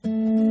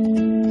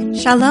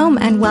Shalom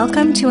and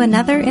welcome to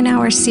another in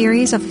our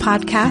series of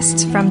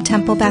podcasts from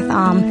Temple Beth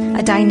Am,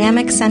 a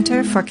dynamic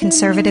center for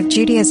conservative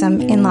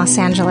Judaism in Los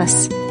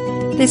Angeles.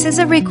 This is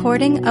a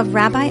recording of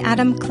Rabbi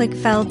Adam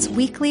Kligfeld's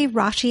weekly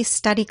Rashi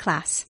study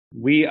class.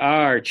 We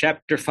are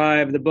chapter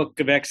 5, the book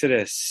of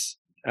Exodus,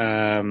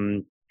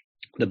 the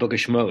book of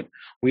Shemot.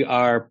 We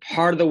are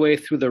part of the way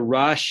through the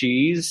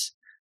Rashis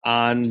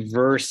on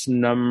verse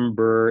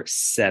number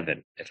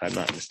 7, if I'm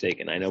not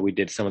mistaken. I know we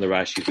did some of the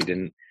Rashis, we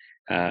didn't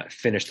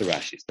finish the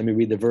Rashis. Let me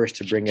read the verse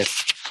to bring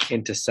us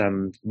into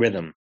some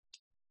rhythm.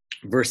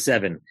 Verse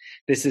 7.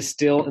 This is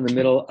still in the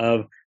middle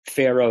of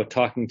Pharaoh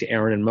talking to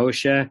Aaron and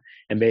Moshe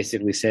and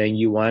basically saying,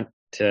 you want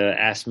to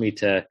ask me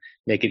to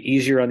make it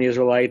easier on the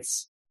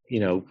Israelites? You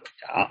know,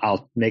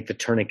 I'll make the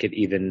tourniquet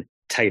even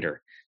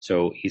tighter.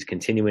 So he's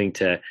continuing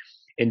to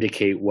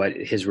indicate what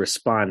his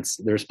response,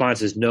 the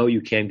response is, no, you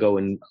can't go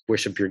and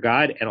worship your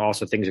God. And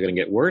also things are going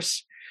to get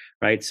worse,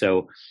 right?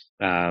 So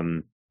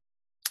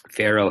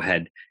Pharaoh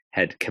had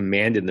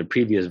commanded in the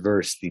previous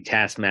verse the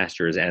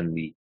taskmasters and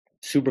the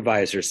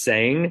supervisors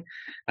saying,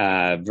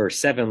 verse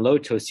 7, Lo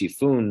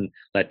tosifun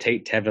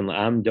latet teven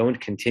la'am,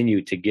 don't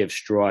continue to give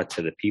straw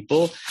to the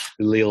people,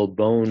 lil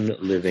bone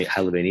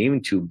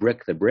halevanim, to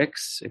brick the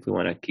bricks, if we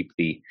want to keep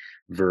the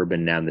verb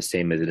and noun the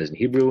same as it is in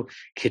Hebrew,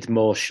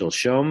 kitmol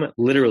shilshom,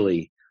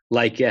 literally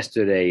like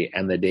yesterday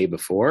and the day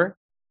before.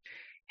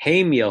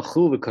 Heim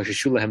yelchu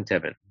v'kosheshu lahem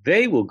teven,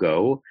 they will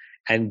go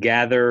and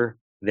gather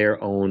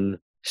their own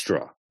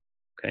straw.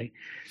 Okay,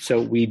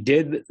 so we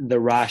did the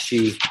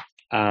Rashi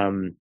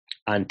on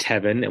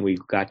Teven, and we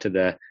got to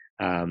the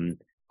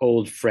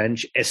old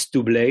French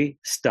estouble,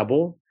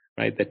 stubble,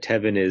 right? The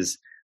Teven is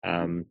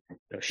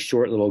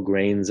short little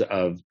grains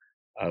of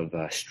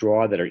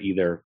straw that are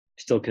either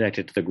still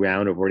connected to the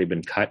ground or have already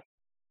been cut,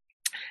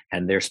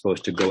 and they're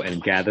supposed to go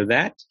and gather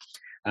that.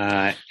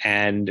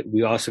 And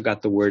we also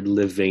got the word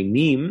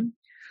levanim,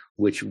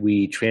 which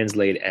we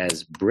translate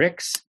as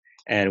bricks,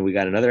 and we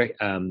got another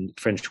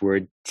French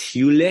word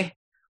tule,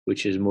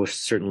 which is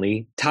most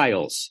certainly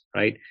tiles,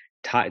 right?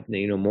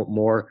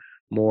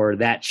 More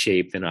that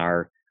shape than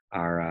our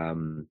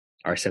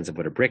sense of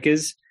what a brick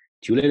is.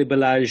 Tule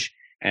belage,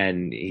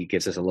 and he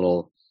gives us a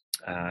little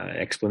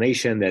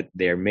explanation that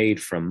they're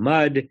made from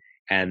mud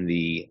and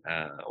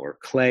or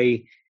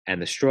clay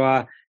and the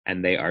straw,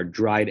 and they are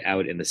dried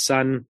out in the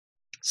sun.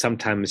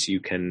 Sometimes you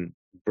can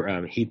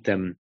heat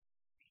them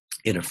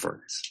in a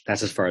furnace.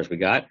 That's as far as we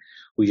got.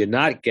 We did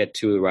not get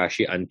to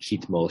Rashi on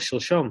kitmol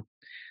shilshom,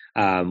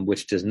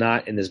 which does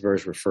not in this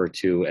verse refer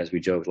to, as we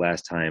joked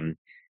last time,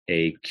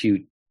 a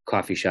cute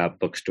coffee shop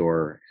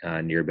bookstore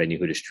near Ben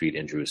Yehuda Street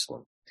in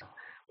Jerusalem,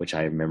 which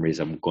I have memories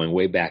of going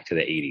way back to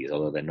the 80s,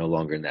 although they're no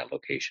longer in that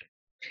location.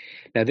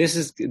 Now, this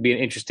is going to be an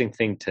interesting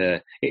thing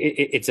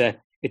it's a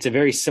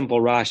very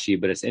simple Rashi,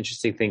 but it's an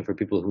interesting thing for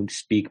people who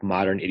speak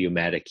modern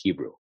idiomatic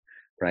Hebrew,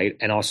 right?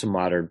 And also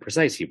modern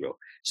precise Hebrew.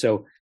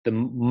 So the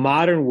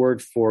modern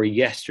word for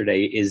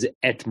yesterday is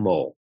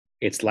etmol.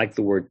 It's like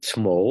the word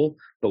tmol,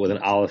 but with an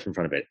aleph in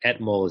front of it.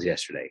 Etmol is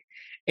yesterday.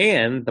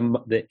 And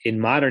in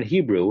modern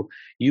Hebrew,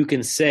 you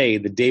can say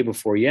the day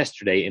before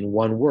yesterday in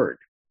one word,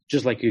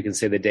 just like you can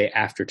say the day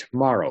after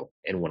tomorrow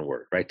in one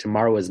word, right?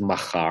 Tomorrow is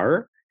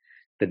machar.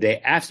 The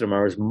day after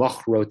tomorrow is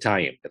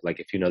machrotayim.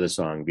 Like if you know the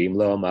song, V'im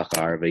lo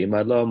machar,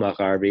 v'imad lo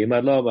machar,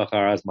 v'imad lo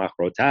machar, as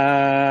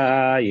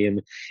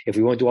machrotayim. If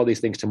we won't do all these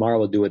things tomorrow,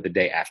 we'll do it the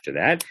day after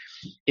that.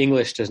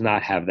 English does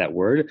not have that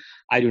word.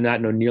 I do not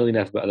know nearly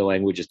enough about other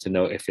languages to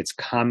know if it's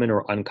common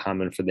or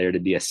uncommon for there to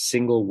be a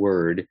single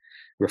word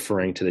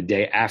referring to the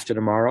day after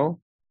tomorrow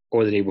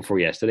or the day before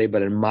yesterday,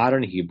 but in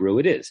modern Hebrew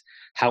it is.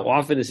 How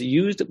often is it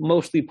used?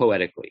 Mostly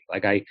poetically.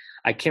 Like I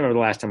can't remember the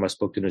last time I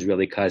spoke to an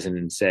Israeli cousin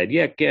and said,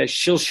 yeah,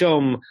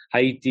 shilshom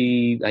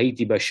haiti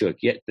bashuk.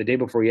 Yeah, the day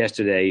before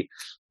yesterday,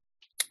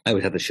 I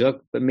was at the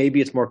shuk, but maybe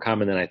it's more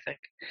common than I think.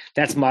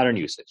 That's modern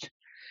usage.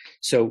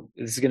 So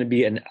this is going to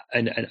be an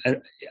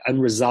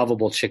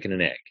unresolvable chicken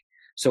and egg.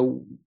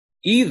 So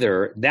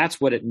either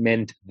that's what it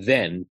meant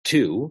then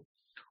too,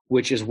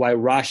 which is why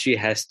Rashi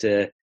has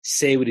to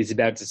say what he's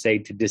about to say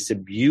to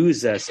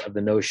disabuse us of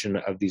the notion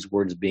of these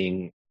words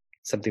being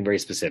something very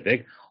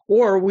specific,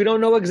 or we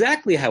don't know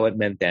exactly how it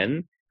meant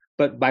then,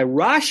 but by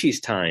Rashi's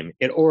time,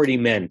 it already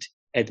meant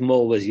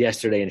etmol was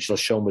yesterday and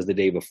shilshom was the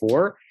day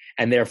before,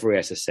 and therefore he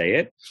has to say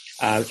it.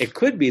 It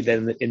could be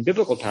that in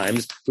biblical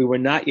times, we were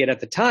not yet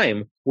at the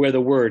time where the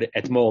word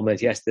etmol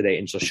meant yesterday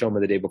and shilshom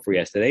the day before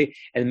yesterday,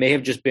 and may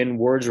have just been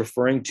words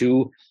referring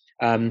to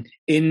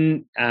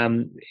imprecise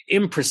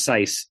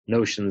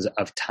notions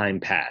of time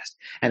past.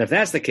 And if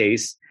that's the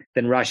case,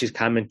 then Rashi's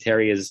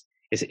commentary is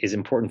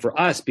important for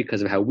us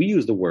because of how we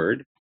use the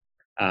word,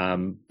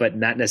 but would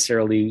not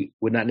necessarily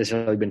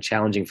been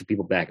challenging for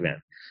people back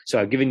then. So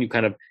I've given you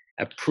kind of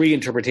a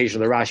pre-interpretation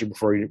of the Rashi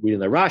before reading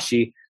the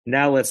Rashi.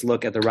 Now let's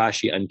look at the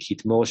Rashi on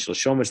kitmol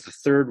shilshom. It's the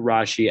third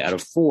Rashi out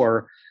of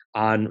 4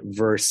 on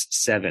verse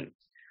 7.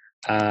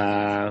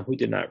 We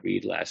did not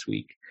read last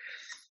week.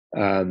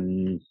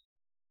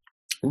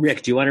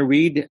 Rick, do you want to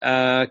read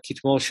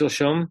Kitmol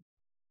Shilshom?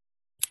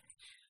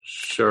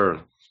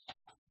 Sure.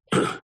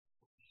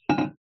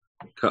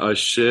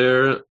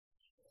 Ka'asher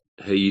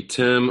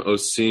hayitem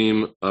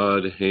osim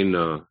ad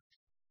hena.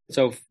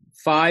 So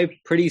 5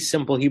 pretty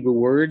simple Hebrew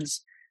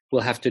words.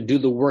 We'll have to do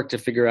the work to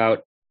figure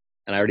out,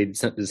 and I already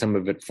did some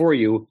of it for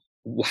you,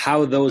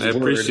 how those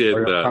words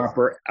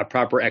are a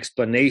proper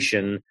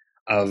explanation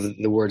of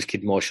the words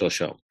Kitmol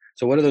Shilshom.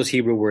 So what do those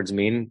Hebrew words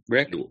mean,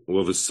 Rick?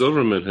 Well, the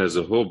Silverman has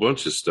a whole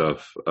bunch of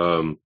stuff.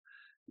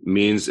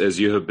 Means as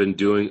you have been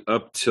doing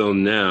up till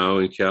now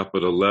in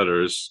capital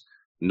letters,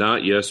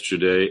 not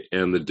yesterday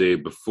and the day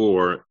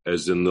before,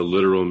 as in the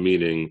literal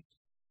meaning,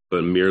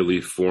 but merely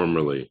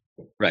formally.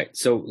 Right.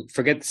 So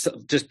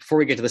just before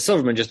we get to the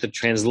Silverman, just the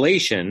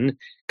translation,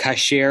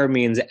 kasher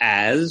means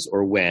as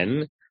or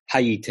when,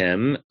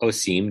 hayitem,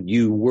 osim,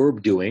 you were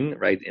doing,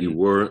 right? You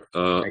were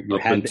up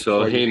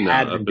until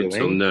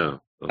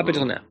now. Up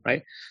until now,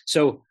 right?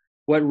 So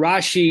what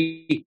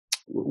Rashi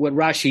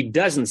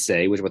doesn't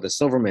say, which is what the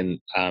Silverman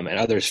and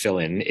others fill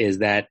in, is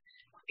that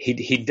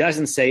he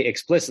doesn't say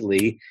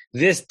explicitly,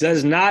 this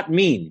does not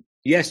mean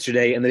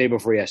yesterday and the day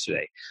before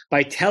yesterday.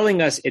 By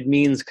telling us it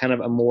means kind of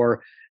a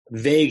more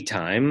vague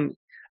time,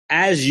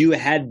 as you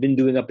had been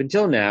doing up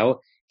until now,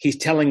 he's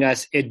telling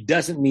us it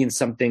doesn't mean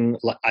something,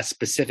 a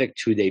specific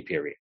 2-day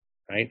period,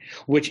 right?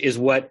 Which is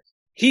what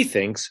he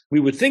thinks we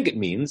would think it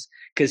means,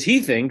 because he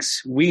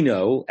thinks we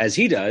know, as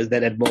he does,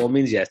 that Edmol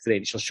means yesterday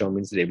and Shilshom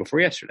means the day before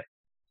yesterday.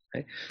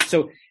 Right?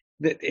 So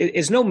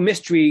it's no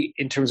mystery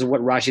in terms of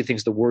what Rashi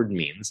thinks the word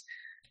means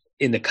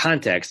in the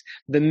context.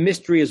 The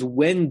mystery is,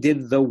 when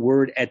did the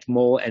word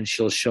Etmol and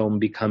Shilshom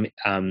become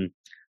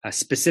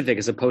specific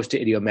as opposed to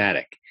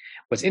idiomatic?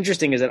 What's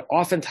interesting is that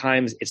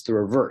oftentimes it's the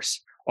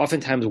reverse.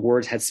 Oftentimes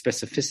words had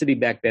specificity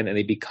back then and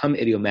they become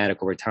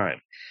idiomatic over time.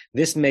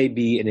 This may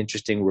be an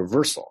interesting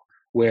reversal,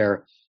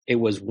 where it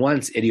was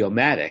once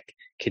idiomatic,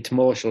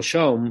 Kitmol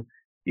Shilshom,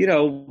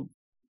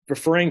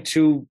 referring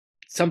to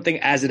something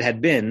as it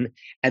had been,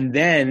 and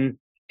then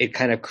it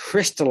kind of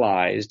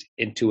crystallized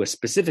into a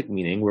specific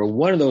meaning where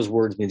one of those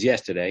words means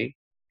yesterday,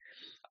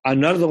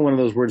 another one of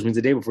those words means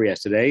the day before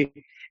yesterday,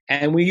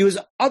 and we use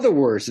other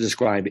words to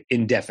describe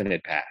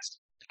indefinite past.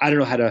 I don't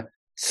know how to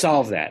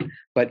solve that,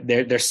 but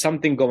there's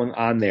something going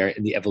on there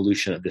in the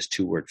evolution of this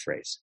 2-word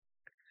phrase.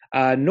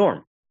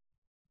 Norm.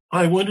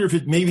 I wonder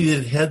if maybe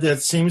it had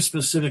that same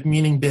specific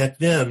meaning back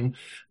then,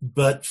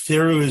 but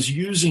Pharaoh is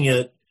using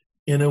it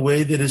in a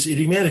way that is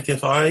idiomatic.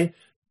 If I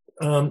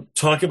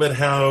talk about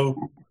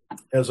how,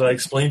 as I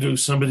explained to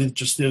somebody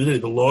just the other day,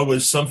 the law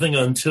was something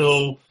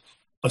until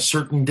a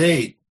certain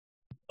date,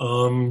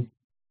 I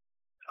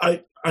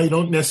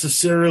don't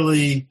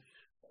necessarily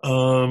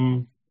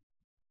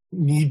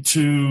need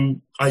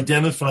to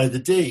identify the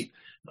date.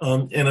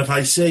 And if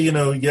I say,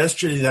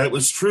 yesterday that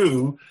was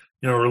true,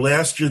 or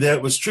last year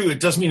that was true,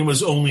 it doesn't mean it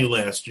was only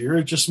last year.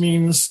 It just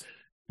means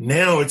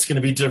now it's going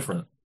to be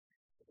different.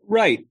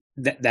 Right.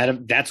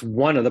 That's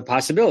one of the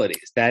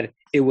possibilities, that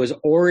it was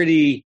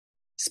already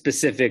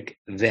specific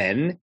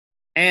then,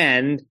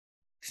 and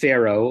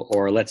Pharaoh,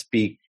 or let's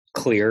be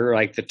clear,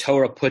 like the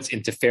Torah puts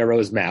into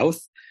Pharaoh's mouth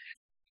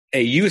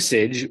a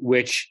usage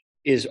which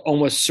is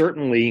almost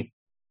certainly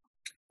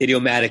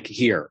idiomatic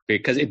here,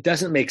 because it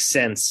doesn't make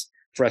sense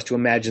for us to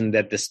imagine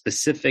that the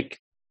specific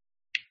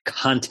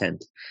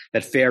content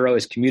that Pharaoh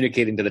is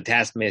communicating to the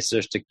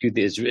taskmasters, to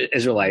the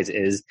Israelites,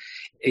 is,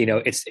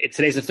 it's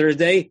today's a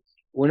Thursday.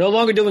 We're no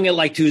longer doing it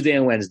like Tuesday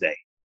and Wednesday.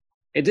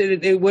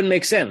 It wouldn't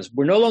make sense.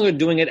 We're no longer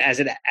doing it as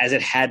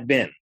it had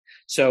been.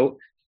 So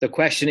the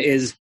question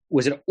is,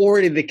 was it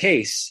already the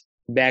case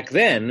back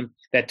then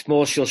that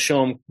Tmol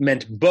Shilshom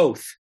meant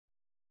both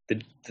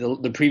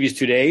the previous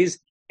 2 days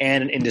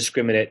and an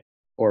indiscriminate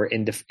or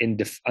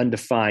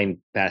undefined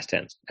past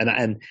tense?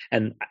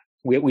 And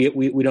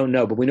we don't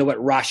know, but we know what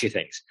Rashi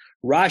thinks.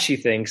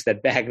 Rashi thinks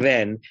that back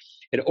then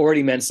it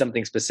already meant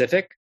something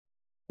specific,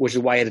 which is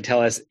why he had to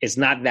tell us it's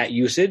not that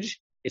usage,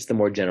 it's the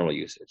more general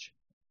usage.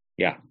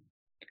 Yeah.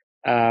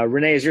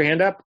 Renee, is your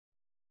hand up?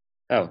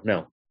 Oh,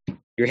 no.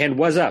 Your hand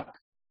was up,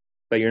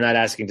 but you're not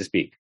asking to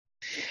speak.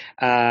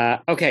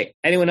 Okay.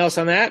 Anyone else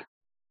on that?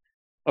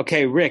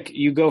 Okay, Rick,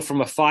 you go from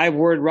a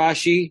 5-word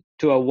Rashi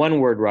to a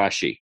 1-word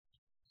Rashi,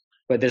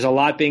 but there's a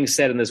lot being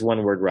said in this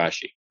 1-word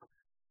Rashi.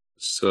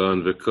 So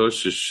on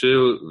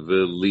V'kosheshu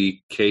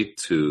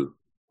v'liketu.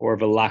 Or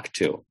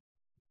v'laktu.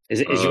 Is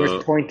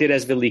yours pointed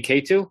as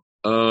v'liketu?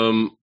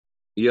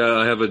 Yeah,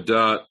 I have a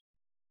dot.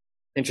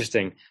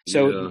 Interesting.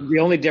 So The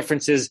only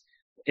difference is,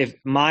 if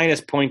mine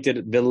is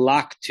pointed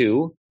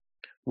v'laktu,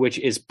 which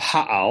is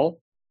pa'al,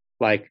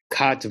 like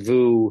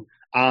katvu,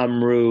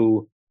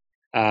 amru,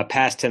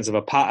 past tense of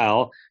a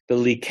pa'al, the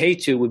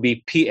liketu would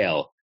be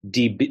pl,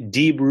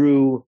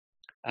 dibru,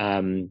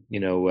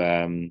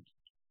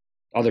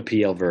 other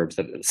PL verbs,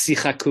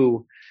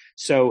 sichaku.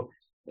 So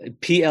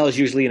PL is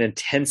usually an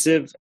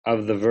intensive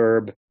of the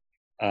verb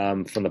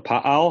from the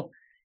pa'al.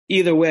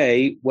 Either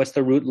way, what's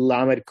the root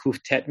lamed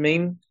kuf tet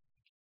mean?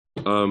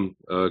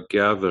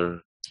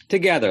 Gather.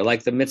 Together,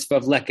 like the mitzvah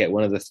of leket,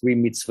 one of the 3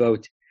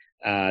 mitzvot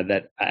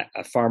that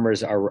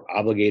farmers are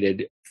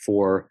obligated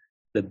for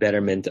the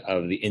betterment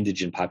of the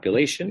indigent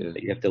population.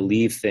 That you have to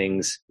leave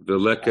things.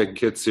 V'leka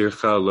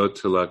kitzircha lo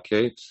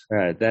tilaket.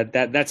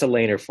 That's a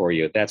laner for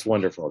you. That's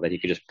wonderful. That you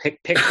could just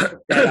pick that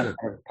up,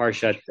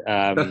 Parshat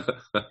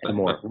and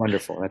more.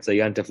 Wonderful. That's a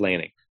Yontif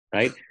laning,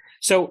 right?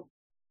 So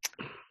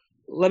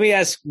let me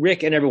ask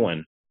Rick and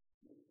everyone.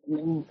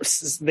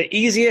 The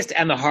easiest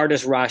and the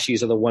hardest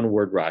Rashis are the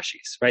one-word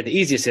Rashis, right? The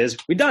easiest is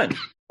we're done.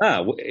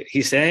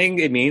 He's saying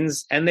it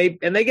means and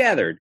they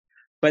gathered,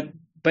 but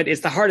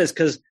it's the hardest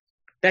because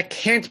that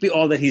can't be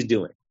all that he's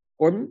doing,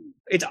 or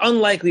it's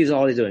unlikely is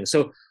all he's doing.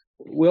 So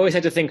we always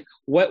have to think,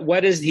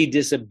 what is he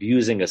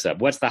disabusing us of?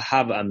 What's the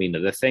Hava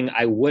Amina, the thing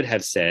I would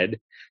have said,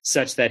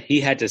 such that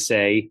he had to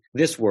say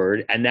this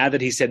word, and now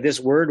that he said this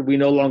word, we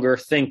no longer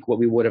think what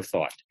we would have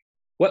thought.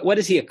 What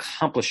is he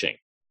accomplishing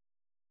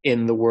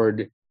in the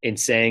word, in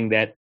saying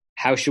that?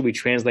 How should we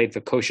translate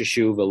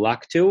v'kosheshu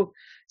v'laktu?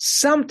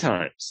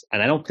 Sometimes,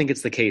 and I don't think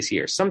it's the case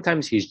here,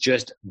 sometimes he's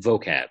just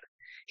vocab.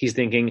 He's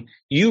thinking,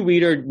 you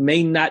reader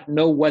may not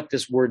know what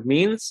this word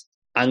means.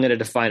 I'm going to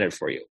define it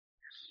for you.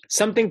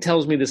 Something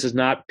tells me this is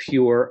not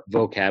pure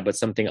vocab, but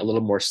something a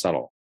little more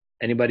subtle.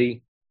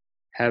 Anybody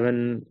have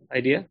an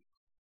idea?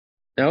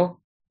 No?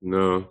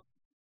 No.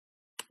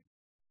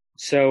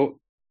 So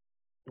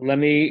let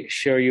me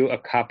show you a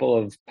couple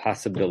of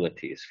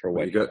possibilities for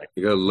what you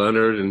got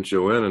Leonard and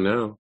Joanna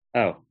now.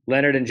 Oh,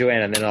 Leonard and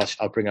Joanna, and then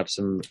I'll bring up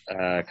some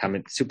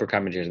super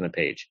commentaries on the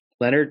page.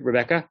 Leonard,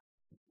 Rebecca?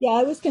 Yeah,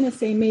 I was going to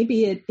say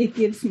maybe it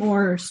gives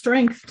more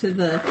strength to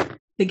the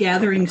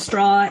gathering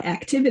straw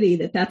activity,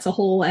 that's a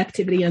whole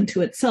activity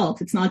unto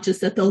itself. It's not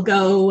just that they'll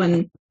go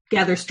and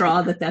gather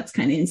straw, that's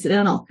kind of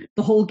incidental.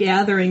 The whole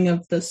gathering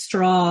of the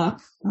straw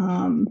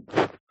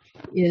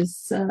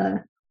is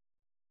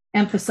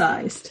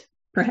emphasized,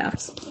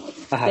 perhaps.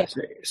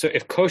 So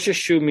if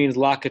kosheshu means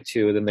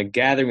lakatu, then the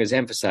gathering is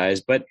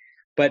emphasized. But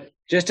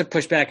just to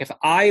push back, if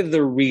I,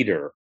 the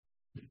reader,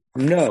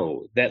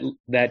 know that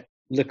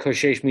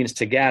lekoshesh means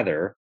to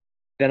gather,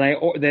 then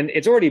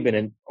it's already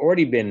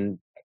been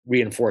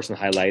reinforced and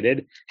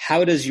highlighted.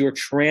 How does your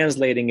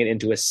translating it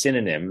into a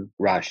synonym,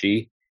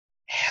 Rashi,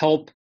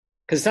 help?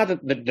 Because it's not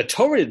that the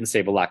Torah didn't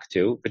say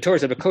v'laktu, the Torah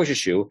said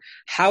v'kosheshu.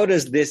 How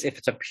does this, if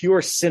it's a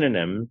pure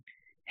synonym,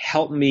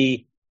 help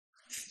me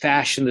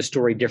fashion the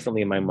story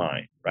differently in my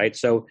mind, right?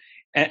 So,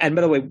 and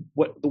by the way,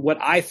 what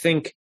I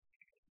think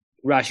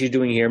Rashi is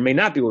doing here may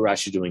not be what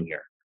Rashi is doing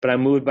here, but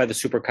I'm moved by the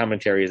super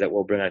commentaries that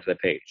we'll bring onto the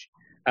page.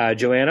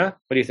 Joanna,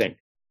 what do you think?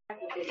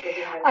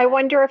 I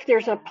wonder if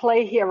there's a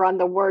play here on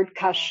the word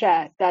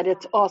kashet, that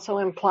it's also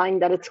implying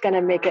that it's going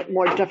to make it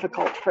more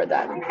difficult for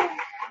them.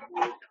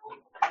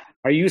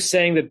 Are you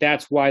saying that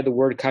that's why the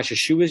word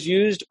kasheshu is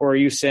used, or are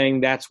you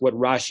saying that's what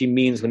Rashi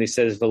means when he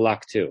says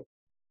v'laktu?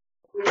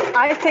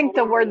 I think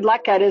the word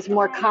leket is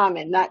more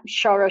common. That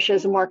shoresh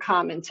is more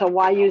common. So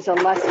why use a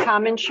less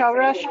common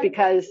shoresh?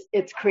 Because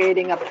it's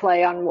creating a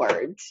play on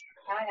words.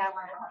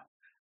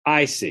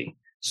 I see.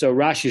 So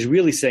Rashi is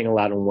really saying a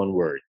lot in one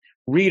word.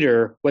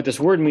 Reader, what this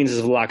word means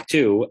is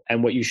v'laktu,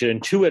 and what you should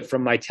intuit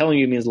from my telling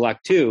you means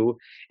v'laktu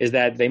is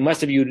that they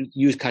must have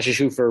used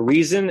kasheshu for a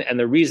reason, and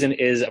the reason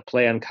is a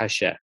play on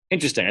kashet.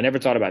 Interesting. I never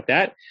thought about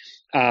that.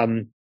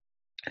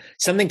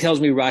 Something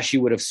tells me Rashi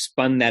would have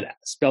spelled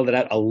it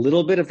out a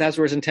little bit if that's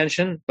were his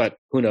intention, but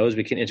who knows?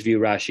 We can interview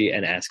Rashi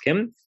and ask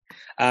him.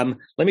 Let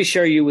me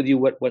share with you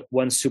what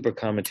one super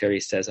commentary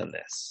says on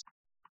this.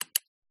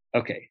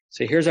 Okay,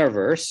 so here's our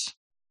verse.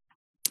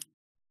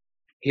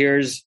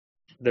 Here's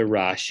the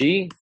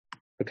Rashi,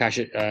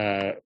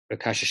 V'kasheshu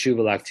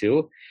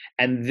v'laktu,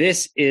 and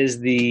this is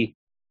the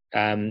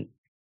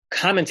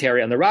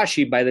commentary on the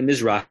Rashi by the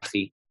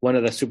Mizrahi, one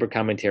of the super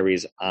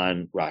commentaries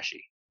on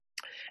Rashi.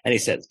 And he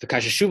says,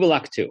 V'kasheshu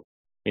v'laktu,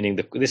 meaning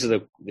this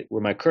is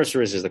where my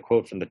cursor is the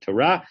quote from the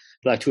Torah.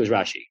 V'laktu is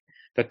Rashi.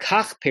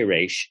 V'kach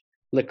peresh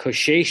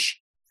lekoshesh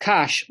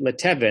kash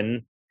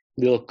leteven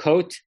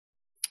lilkot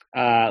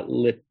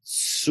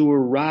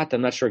litsurat.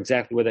 I'm not sure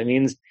exactly what that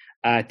means.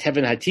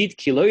 Teven hatit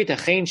kilo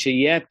yitachen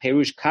sheyeh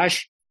perush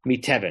kash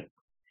miteven.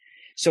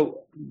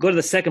 So go to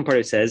the second part.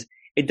 It says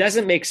it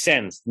doesn't make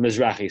sense.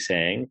 Mizrahi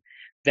saying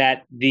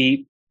that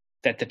the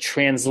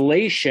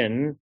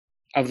translation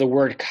of the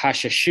word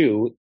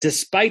kasheshu,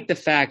 despite the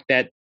fact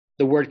that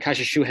the word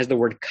kasheshu has the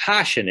word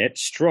kash in it,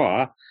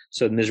 straw.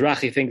 So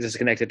Mizrahi thinks it's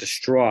connected to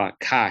straw,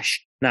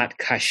 kash, not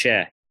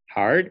kasheh,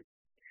 hard,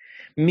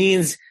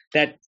 means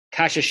that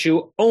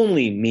kasheshu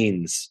only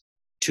means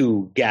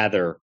to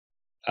gather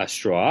a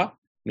straw,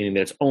 meaning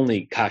that it's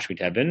only kash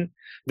miteven,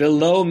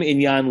 velom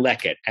inyan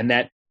leket, and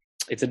that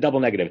it's a double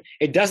negative.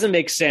 It doesn't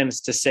make sense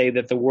to say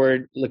that the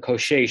word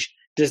lekoshesh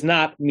does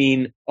not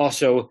mean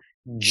also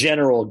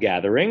general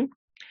gathering.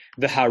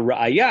 The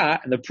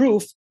haraya, and the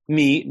proof,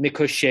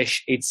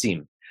 mikoshesh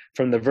etzim,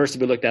 from the verse that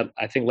we looked at,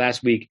 I think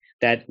last week,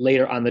 that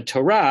later on the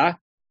Torah,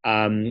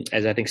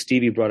 as I think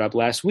Stevie brought up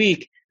last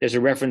week, there's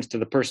a reference to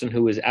the person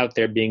who is out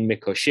there being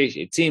mikoshesh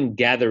etzim,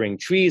 gathering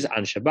trees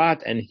on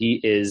Shabbat, and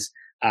he is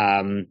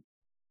not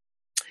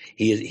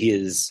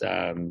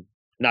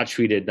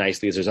treated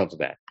nicely as a result of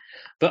that.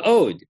 But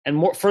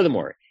and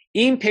furthermore,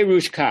 im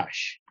perush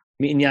kash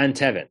Minyan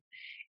Tevin.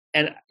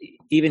 And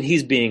even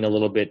he's being a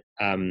little bit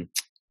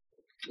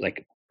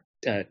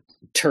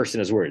terse in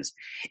his words.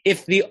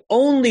 If the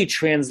only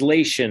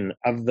translation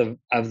of the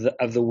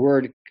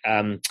word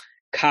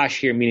kash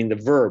here, meaning the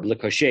verb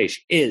lekoshesh,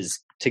 is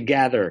to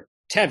gather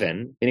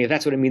tevin, meaning if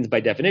that's what it means by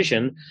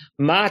definition,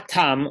 ma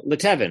tam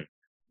letevin.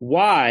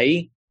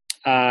 Why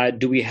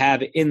do we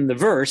have in the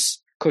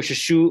verse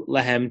kosheshu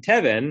lahem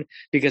tevin?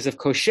 Because if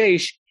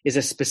koshesh is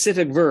a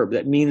specific verb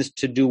that means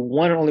to do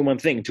one and only one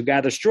thing, to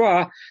gather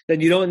straw, then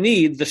you don't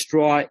need the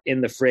straw in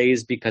the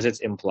phrase because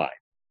it's implied.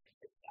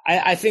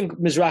 I think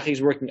Mizrahi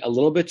is working a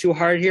little bit too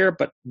hard here,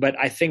 but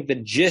I think the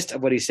gist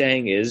of what he's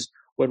saying is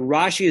what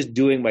Rashi is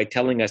doing by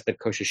telling us that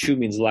kosheshu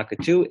means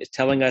lakatu is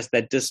telling us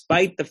that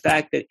despite the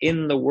fact that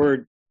in the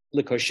word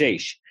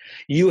likoshesh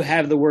you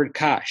have the word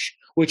kash,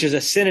 which is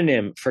a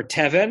synonym for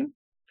tevin,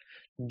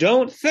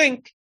 don't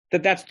think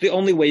that that's the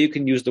only way you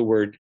can use the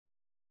word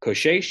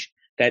koshesh,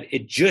 that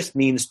it just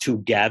means to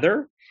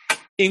gather,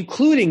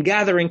 including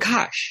gathering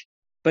kash,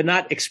 but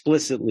not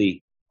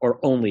explicitly or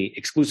only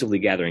exclusively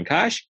gathering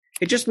kash.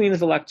 It just means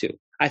the laktu.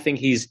 I think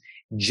he's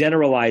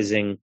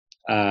generalizing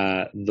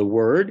the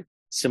word,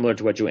 similar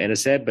to what Joanna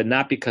said, but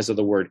not because of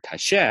the word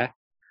kasheh,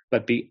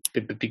 but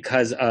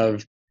because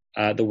of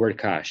the word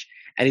kash.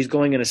 And he's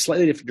going in a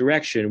slightly different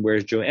direction,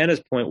 whereas Joanna's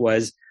point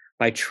was,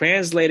 by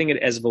translating it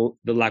as the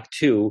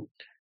laktu,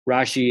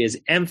 Rashi is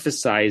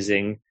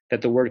emphasizing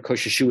that the word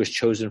kosheshu is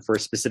chosen for a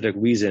specific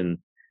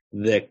reason,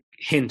 the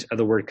hint of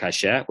the word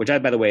kasheh, which I,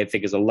 by the way, I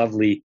think is a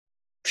lovely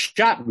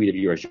shot read of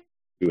yours,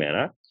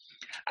 Joanna.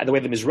 And the way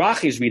the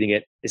Mizrahi is reading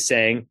it is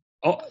saying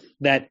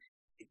that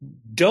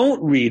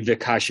don't read the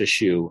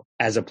kasheshu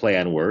as a play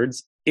on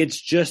words. It's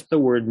just the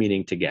word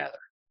meaning to gather.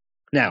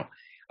 Now,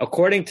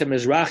 according to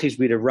Mizrahi's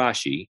read of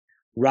Rashi,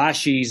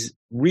 Rashi's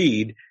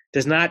read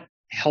does not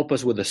help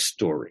us with a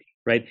story,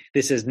 right?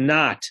 This is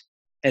not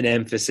an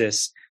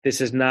emphasis. This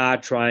is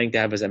not trying to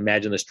have us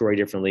imagine the story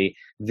differently.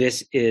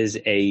 This is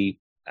a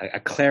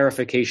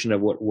clarification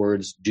of what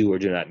words do or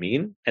do not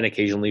mean, and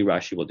occasionally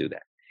Rashi will do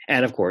that.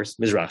 And of course,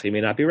 Mizrahi may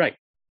not be right,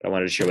 but I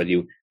wanted to share with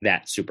you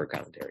that super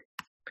commentary.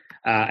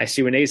 I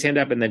see Renee's hand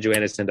up and then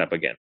Joanna's hand up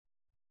again.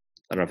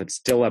 I don't know if it's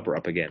still up or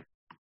up again.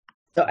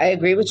 So I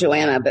agree with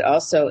Joanna, but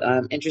also,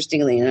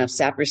 interestingly enough,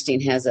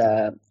 Saperstein has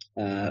a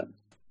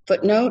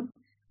footnote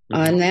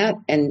on that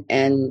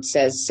and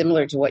says,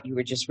 similar to what you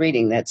were just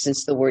reading, that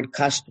since the word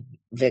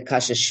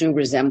kasheshu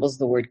resembles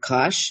the word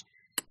kash,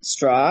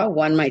 straw,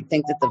 one might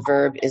think that the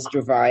verb is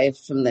derived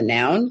from the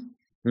noun.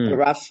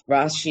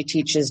 Rashi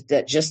teaches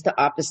that just the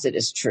opposite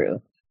is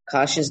true.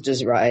 Kash is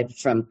derived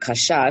from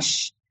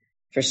kashash,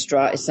 for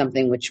straw is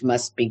something which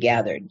must be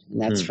gathered.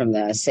 And that's from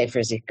the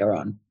Sefer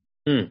Zikaron.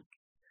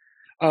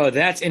 Oh,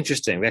 that's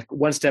interesting. That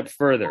one step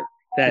further.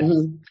 That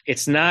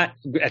it's not,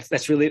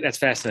 that's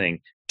fascinating.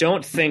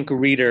 Don't think,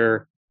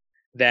 reader,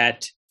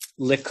 that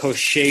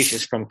likoshesh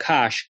is from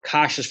kash.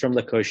 Kash is from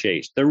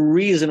likoshesh. The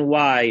reason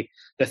why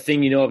the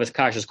thing you know of as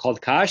kash is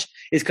called kash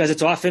is because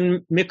it's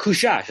often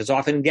mikushash. It's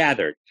often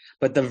gathered.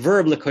 But the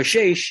verb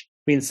likoshesh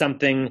means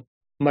something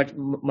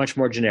much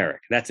more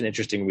generic. That's an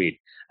interesting read.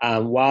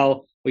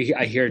 While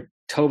I hear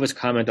Tova's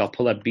comment, I'll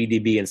pull up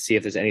BDB and see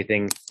if there's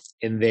anything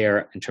in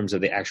there in terms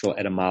of the actual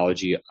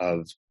etymology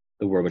of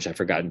the word, which I've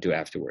forgotten to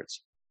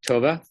afterwards.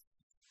 Tova?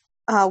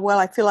 Well,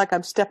 I feel like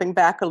I'm stepping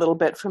back a little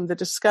bit from the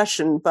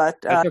discussion,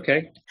 but that's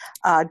okay.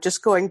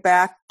 Just going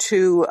back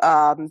to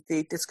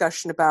the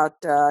discussion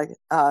about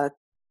Kitmol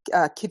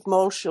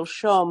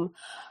Shilshom,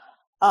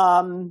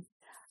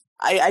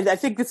 I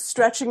think it's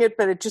stretching it,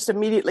 but it just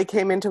immediately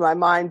came into my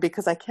mind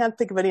because I can't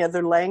think of any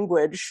other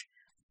language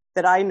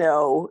that I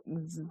know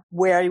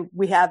where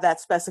we have that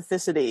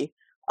specificity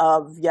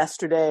of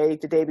yesterday,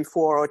 the day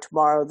before, or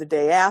tomorrow, the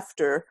day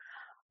after,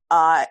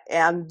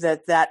 and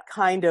that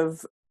kind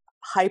of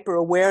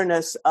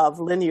hyper-awareness of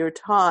linear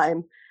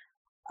time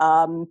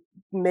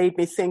made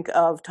me think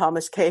of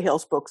Thomas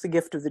Cahill's book, The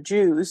Gift of the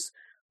Jews,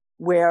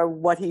 where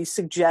what he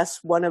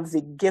suggests one of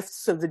the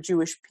gifts of the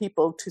Jewish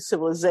people to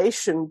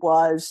civilization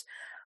was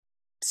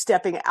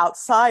stepping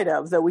outside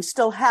of, though we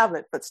still have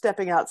it, but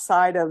stepping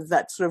outside of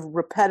that sort of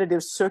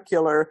repetitive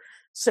circular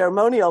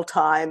ceremonial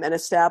time and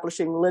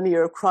establishing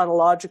linear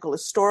chronological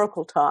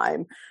historical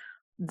time,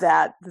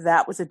 that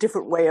was a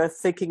different way of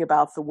thinking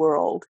about the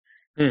world.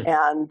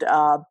 And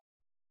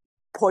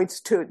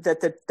points to that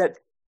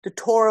the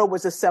Torah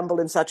was assembled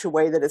in such a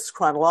way that it's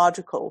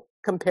chronological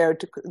compared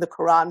to the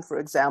Quran, for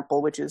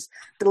example, which is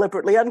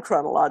deliberately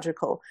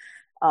unchronological.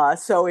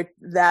 So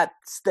that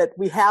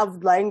we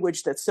have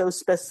language that's so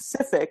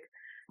specific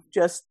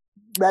just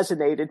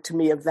resonated to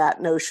me of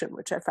that notion,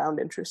 which I found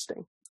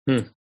interesting.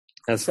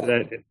 That's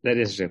that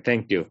interesting.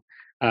 Thank you.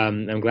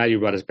 I'm glad you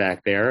brought us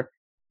back there.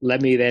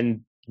 Let me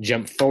then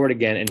jump forward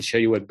again and show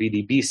you what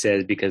BDB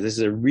says, because this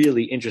is a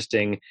really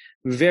interesting,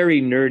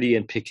 very nerdy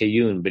and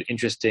pikeyun, but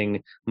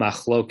interesting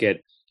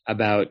machloket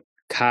about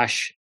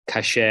kash,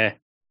 kasheh,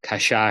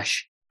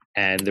 kashash,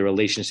 and the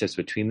relationships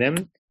between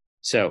them.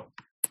 So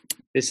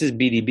this is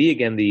BDB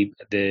again,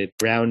 the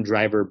Brown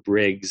Driver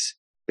Briggs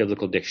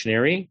Biblical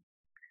Dictionary.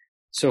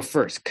 So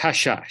first,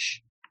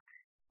 kashash.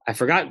 I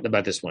forgot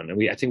about this one,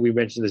 and I think we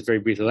mentioned this very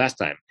briefly last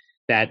time.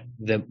 That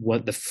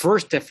the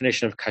first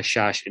definition of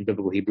kashash in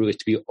biblical Hebrew is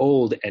to be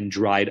old and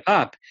dried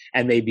up,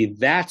 and maybe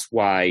that's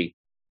why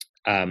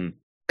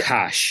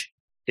kash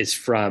is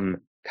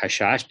from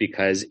kashash,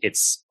 because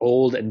it's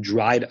old and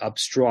dried up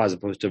straw as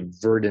opposed to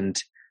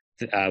verdant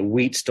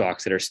wheat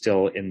stalks that are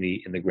still in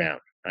the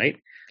ground, right?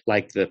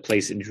 Like the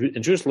place in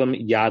Jerusalem,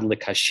 Yad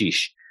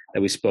LeKashish,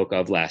 that we spoke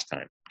of last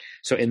time.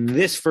 So in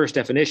this first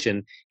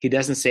definition, he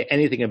doesn't say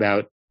anything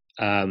about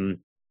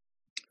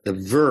the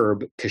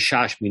verb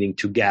kashash, meaning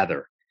to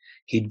gather.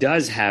 He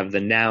does have the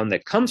noun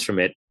that comes from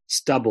it,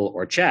 stubble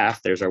or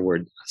chaff. There's our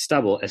word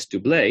stubble,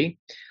 estouble,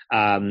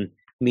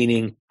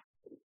 meaning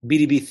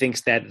BDB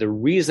thinks that the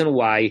reason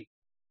why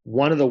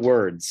one of the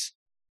words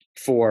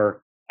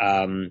for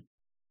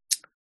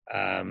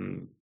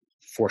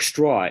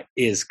straw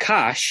is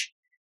kash,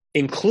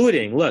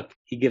 including, look,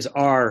 he gives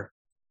our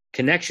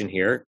connection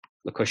here,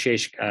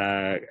 lekoshesh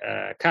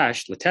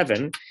kash,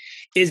 leteven,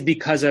 is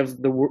because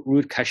of the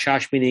root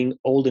kashash, meaning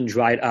old and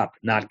dried up,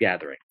 not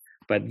gathering.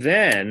 But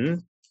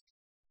then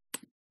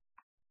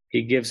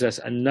he gives us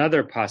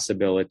another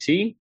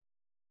possibility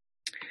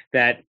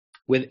that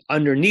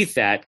underneath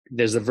that,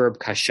 there's the verb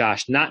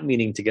kashash, not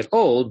meaning to get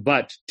old,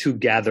 but to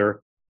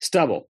gather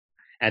stubble.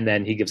 And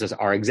then he gives us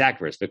our exact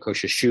verse,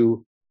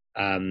 v'kosheshu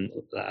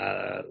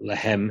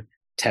lahem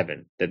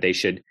teven, that they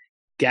should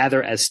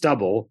gather as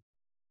stubble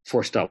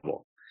for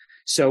stubble.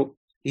 So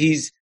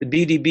the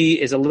BDB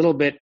is a little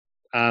bit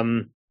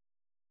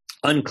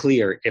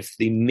unclear if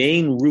the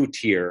main root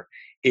here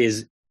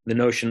is the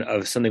notion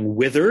of something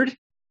withered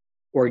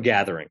or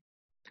gathering.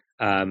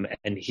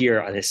 And here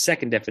on his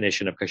second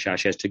definition of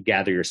kashash is to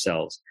gather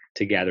yourselves,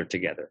 to gather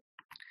together.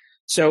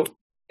 So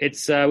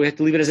it's we have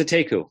to leave it as a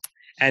teku.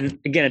 And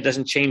again, it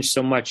doesn't change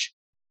so much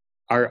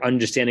our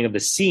understanding of the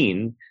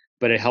scene,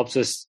 but it helps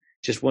us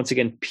just once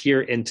again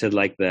peer into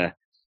like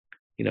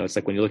it's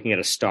like when you're looking at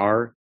a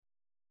star,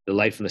 the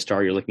light from the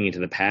star, you're looking into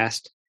the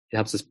past. It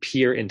helps us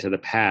peer into the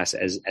past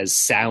as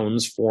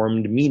sounds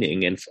formed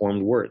meaning and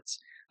formed words.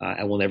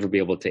 And we'll never be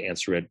able to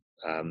answer it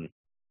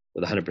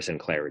with 100%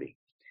 clarity.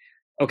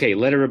 Okay,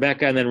 letter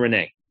Rebecca and then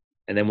Renee,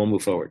 and then we'll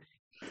move forward.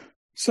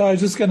 So I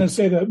was just going to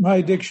say that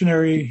my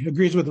dictionary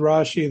agrees with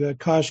Rashi that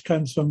kash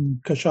comes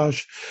from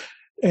kashash,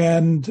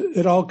 and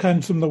it all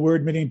comes from the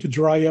word meaning to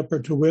dry up or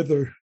to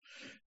wither.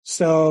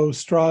 So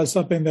straw is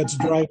something that's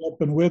dried up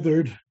and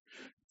withered,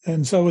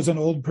 and so is an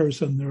old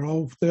person.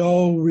 They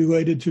all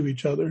related to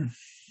each other.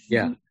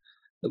 Yeah,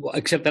 well,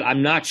 except that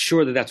I'm not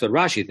sure that that's what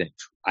Rashi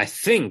thinks. I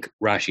think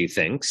Rashi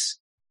thinks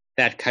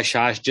that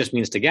kashash just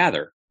means to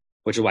gather,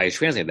 which is why he's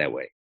translated that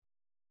way.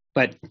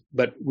 But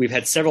we've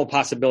had several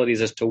possibilities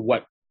as to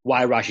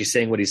why Rashi's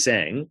saying what he's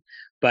saying.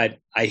 But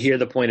I hear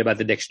the point about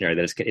the dictionary,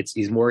 that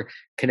he's more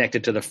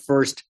connected to the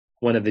first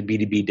one of the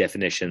BDB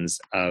definitions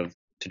of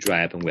to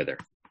dry up and wither.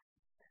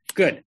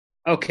 Good.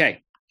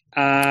 Okay.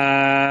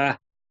 That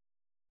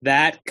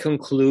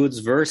concludes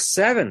verse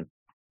 7.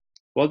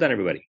 Well done,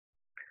 everybody.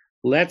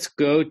 Let's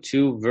go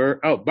to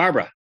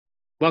Barbara.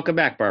 Welcome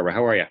back, Barbara.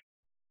 How are you?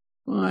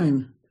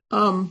 Fine.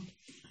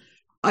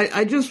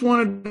 I just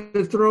wanted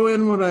to throw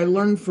in what I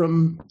learned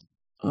from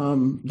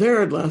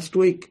Jared last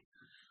week,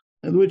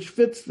 which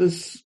fits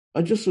this.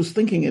 I just was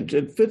thinking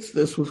it fits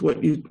this with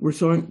what you were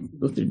saying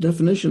with the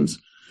definitions.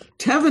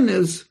 Teven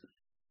is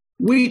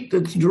wheat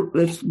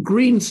that's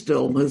green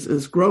still,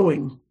 is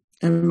growing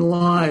and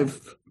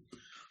alive,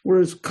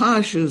 whereas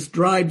kash is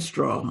dried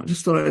straw. I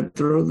just thought I'd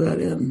throw that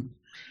in.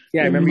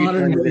 Yeah, I remember you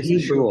telling this in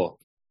shul.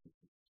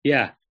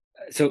 Yeah.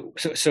 So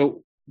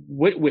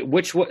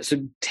which one? So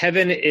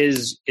Teven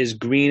is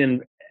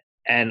green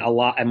and a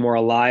lot and more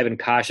alive, and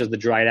kash is the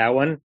dried out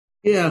one.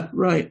 Yeah,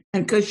 right.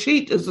 And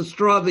kashit is the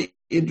straw that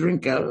you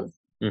drink out of.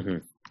 Mm-hmm.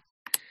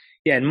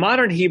 Yeah, in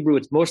modern Hebrew,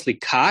 it's mostly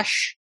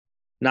kash,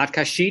 not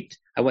kashit.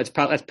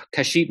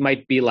 Kashit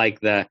might be like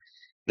the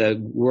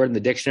word in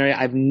the dictionary.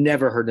 I've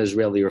never heard an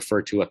Israeli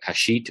refer to a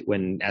kashit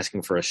when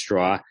asking for a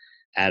straw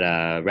at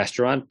a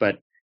restaurant, but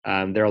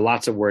there are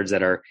lots of words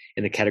that are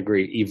in the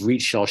category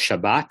Ivrit Shel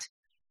Shabbat,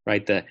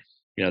 right? The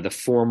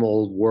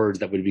formal words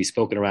that would be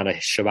spoken around a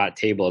Shabbat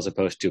table as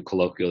opposed to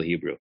colloquial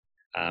Hebrew.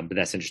 But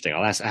that's interesting.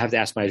 I have to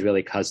ask my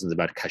Israeli cousins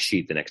about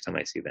kashit the next time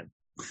I see them.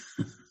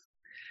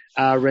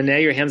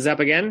 Renee, your hands up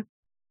again.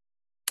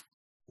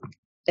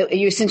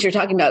 Since you're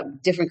talking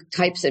about different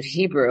types of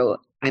Hebrew,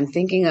 I'm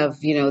thinking of,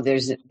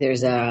 there's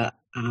a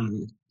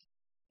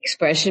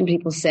expression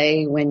people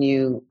say when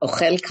you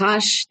ochel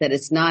kash, that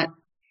it's not,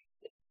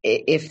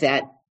 if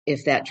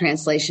that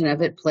translation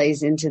of it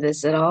plays into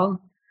this at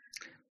all.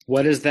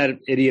 What does that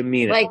idiom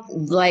mean? Like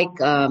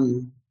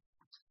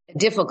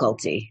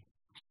difficulty.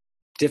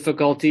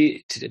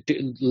 Difficulty to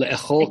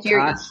le'echol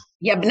kash?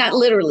 Yeah, but not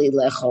literally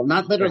le'echol,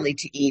 not literally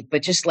to eat,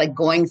 but just like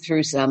going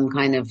through some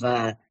kind of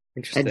a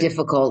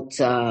difficult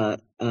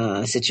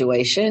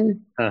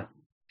situation. Huh.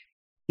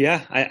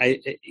 Yeah,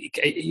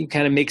 it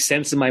kind of makes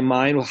sense in my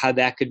mind how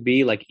that could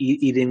be, like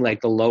eating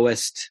like the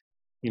lowest,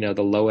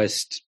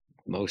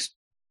 most,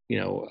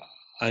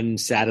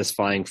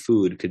 unsatisfying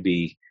food could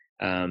be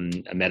a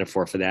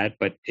metaphor for that.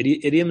 But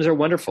idioms are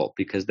wonderful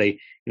because they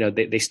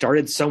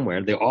started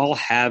somewhere. They all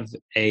have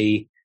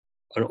an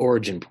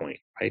origin point,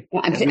 right?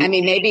 Well, I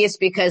mean, maybe it's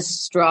because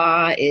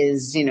straw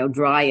is,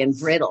 dry and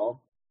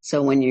brittle.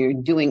 So when you're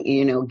doing,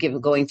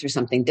 going through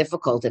something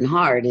difficult and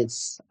hard,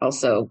 it's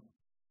also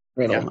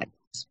brittle.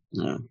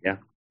 Yeah.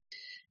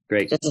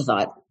 Great. Just a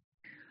thought.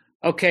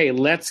 Okay,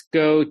 let's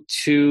go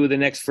to the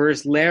next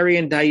verse. Larry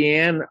and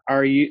Diane,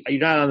 are you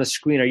not on the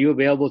screen? Are you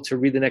available to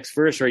read the next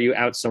verse, or are you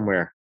out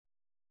somewhere?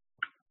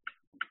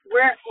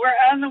 We're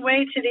on the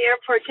way to the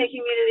airport,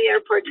 taking me to the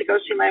airport to go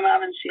see my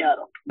mom in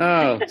Seattle.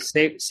 Oh,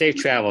 safe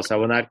travels. I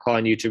will not call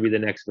on you to read the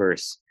next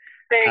verse.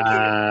 Thank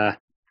you.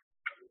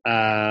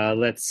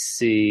 Let's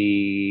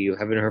see. We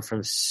haven't heard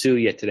from Sue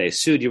yet today.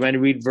 Sue, do you mind to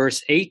read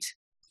verse 8?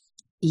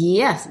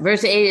 Yes,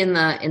 verse 8 in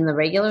the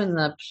regular in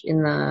the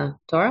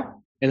Torah.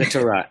 In the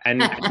Torah,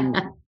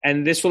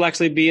 and this will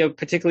actually be a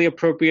particularly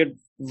appropriate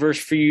verse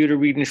for you to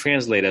read and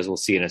translate, as we'll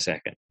see in a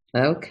second.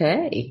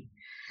 Okay.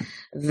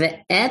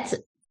 Ve'et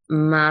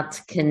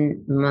matkonet.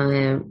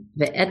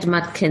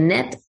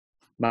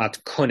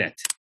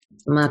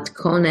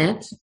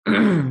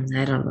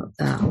 I don't know.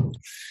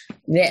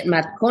 Ve'et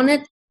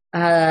matkonet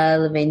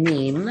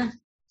halevanim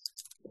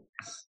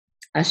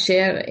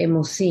asher em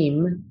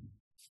osim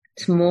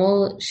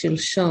tmol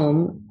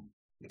shilshom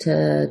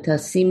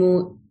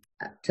tasimu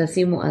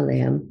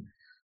aleim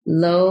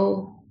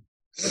lo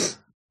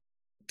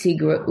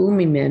tigra'u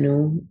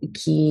mimenu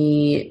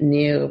ki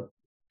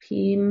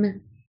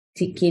nirpim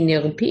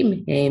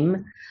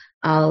hem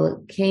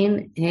al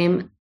ken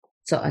hem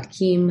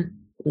tzoakim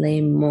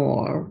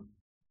lemor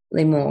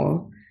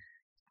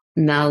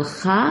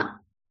nalcha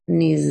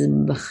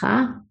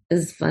nizbacha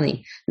is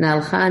funny.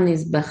 Nalcha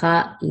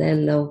nizbacha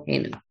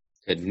lelohenu.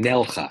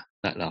 Nelcha,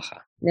 not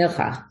nalcha.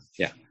 Nelcha.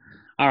 Yeah.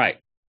 All right.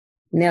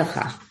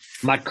 Nelcha.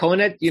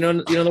 Matkonet, you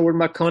know the word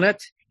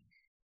matkonet?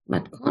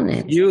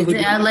 Matkonet.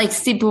 It's like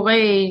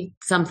sipurei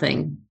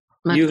something.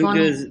 Matkonet. You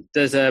who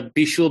does a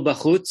bishul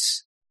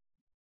bachutz?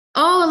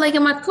 Oh, like a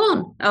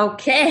matkon.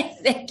 Okay,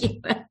 thank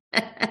you.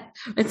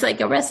 It's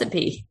like a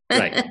recipe.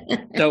 Right.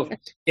 So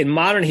in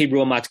modern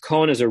Hebrew, a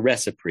matkon is a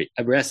recipe.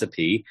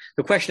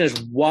 The question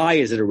is, why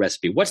is it a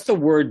recipe? What's the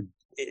word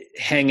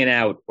hanging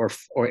out or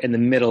in the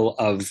middle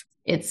of?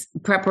 It's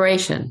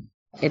preparation.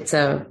 It's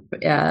a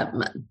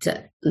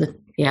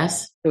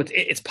yes. So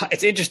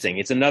it's interesting.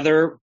 It's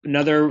another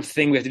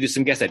thing we have to do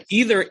some guess at.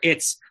 Either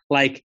it's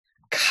like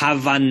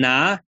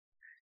kavana,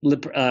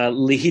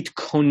 lihit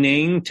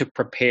konen, to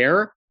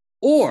prepare,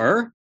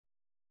 or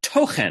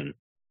tochen.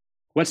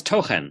 What's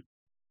tochen?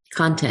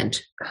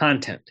 Content,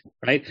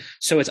 right?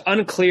 So it's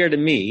unclear to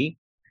me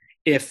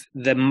if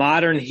the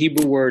modern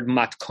Hebrew word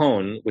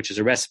matkon, which is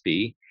a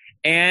recipe,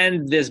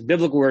 and this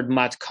biblical word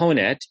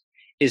matkonet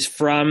is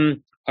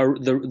from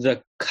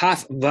the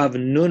kaf vav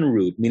nun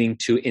root, meaning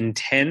to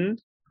intend,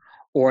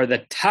 or the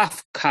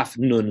taf kaf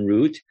nun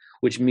root,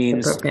 which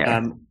means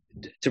to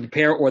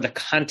prepare, or the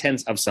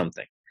contents of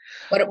something.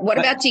 What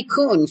about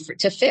tikkun,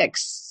 to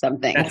fix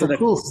something? That's what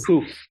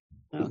kuf.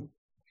 Oh.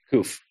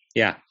 Kuf,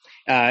 yeah.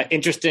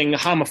 Interesting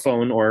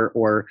homophone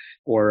or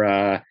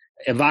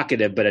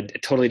evocative, but a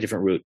totally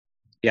different root.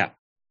 Yeah.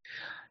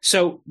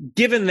 So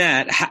given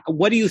that,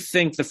 what do you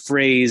think the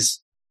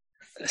phrase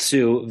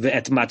Sue,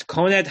 ve'et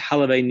matkonet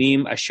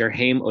halevanim asher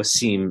heim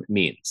osim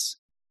means?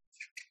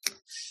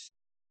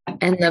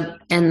 And the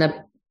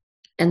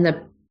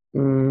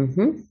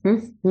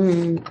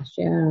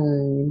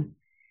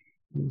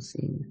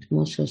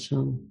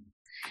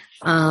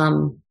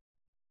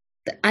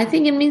I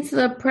think it means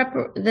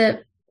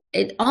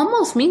it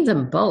almost means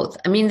them both.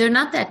 I mean, they're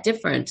not that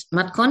different.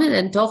 Matkonet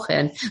and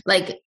tochen,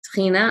 like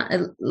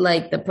tchina,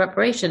 like the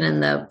preparation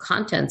and the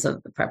contents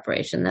of the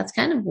preparation. That's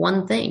kind of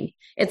one thing.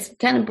 It's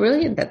kind of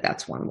brilliant that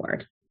that's one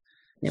word.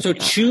 So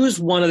choose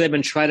one of them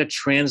and try to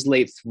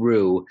translate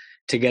through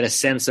to get a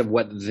sense of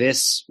what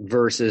this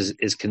verse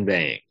is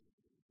conveying.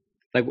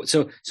 Like,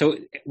 so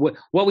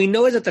what we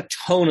know is that the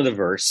tone of the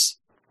verse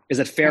is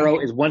that Pharaoh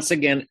is once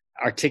again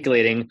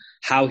articulating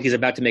how he's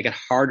about to make it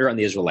harder on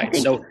the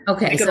Israelites.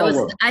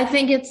 I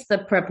think it's the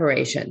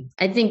preparation.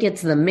 I think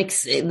it's the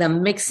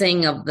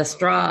mixing of the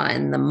straw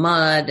and the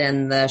mud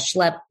and the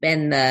schlep,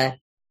 and the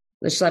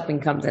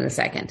schlepping comes in a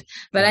second.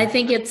 But I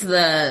think it's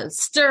the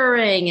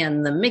stirring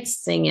and the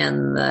mixing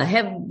and the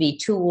heavy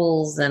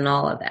tools and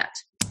all of that.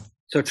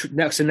 So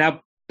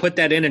now put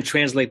that in and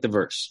translate the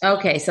verse.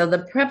 Okay, so the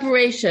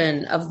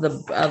preparation of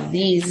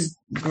these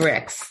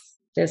bricks,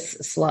 this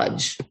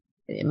sludge.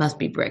 It must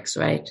be bricks,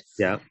 right?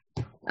 Yeah.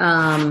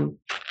 That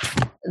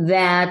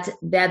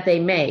they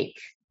make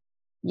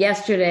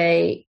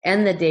yesterday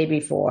and the day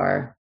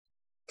before.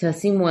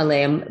 Tasimu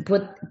aleim,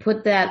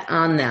 put that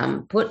on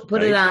them. Put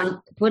it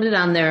on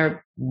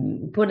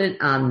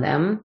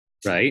them.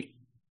 Right.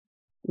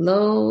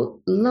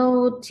 Lo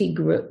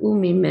tigra'u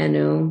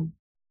mimenu.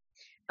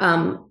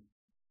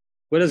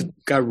 What does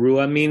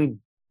garua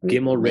mean?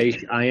 Gimel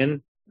reish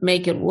ayin.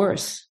 Make it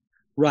worse.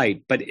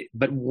 Right, but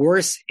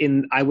worse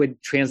I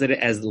would translate it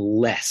as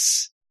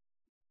less.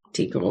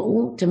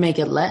 Tikru, to make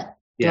it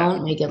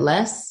don't make it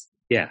less.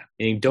 Yeah,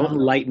 meaning don't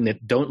lighten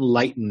it. Don't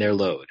lighten their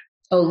load.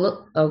 Oh,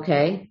 look.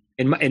 Okay.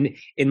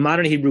 In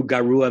modern Hebrew,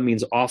 garua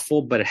means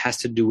awful, but it has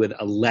to do with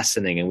a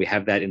lessening, and we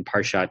have that in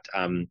Parshat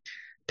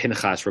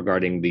Pinchas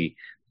regarding the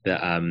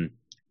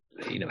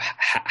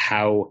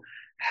how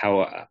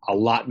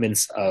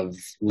allotments of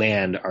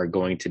land are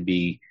going to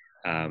be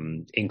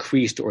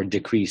increased or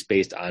decreased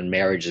based on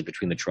marriages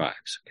between the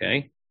tribes.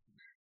 Okay.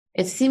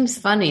 It seems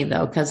funny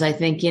though, because I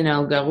think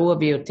garua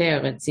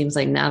bioter. It seems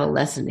like not a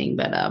lessening,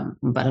 but a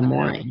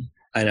mooring.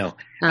 I know.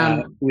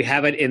 We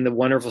have it in the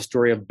wonderful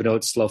story of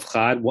Bnot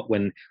Tzlofchad,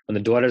 when the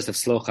daughters of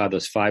Tzlofchad,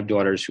 those 5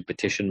 daughters who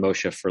petitioned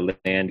Moshe for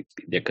land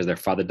because their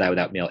father died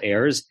without male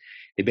heirs,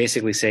 they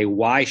basically say,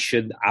 why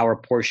should our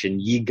portion,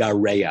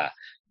 Yigareya,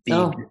 be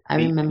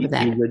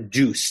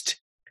reduced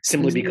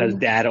simply because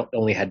dad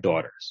only had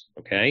daughters?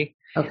 Okay?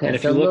 Okay, and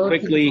if you look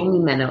quickly,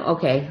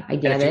 okay, I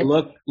get it.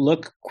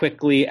 Look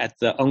quickly at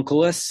the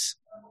Onkelos.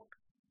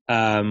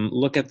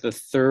 Look at the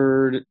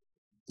third.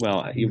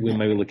 Well, we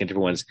might be looking at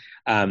different ones.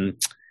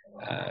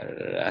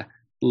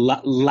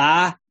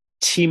 La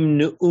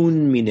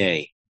timnuun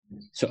mine.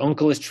 So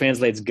Onkelos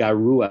translates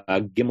garua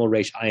gimel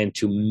resh ayin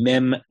to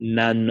mem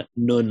nan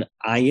nun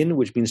ayin,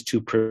 which means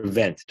to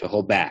prevent, to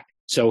hold back.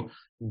 So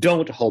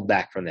don't hold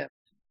back from them.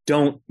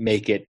 Don't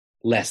make it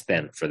less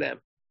than for them.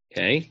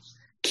 Okay.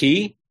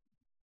 Key.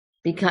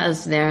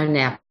 Because they're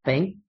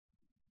napping.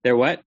 They're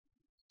what?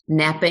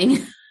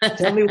 Napping.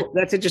 Tell me,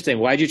 that's interesting.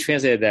 Why'd you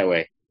translate it that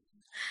way?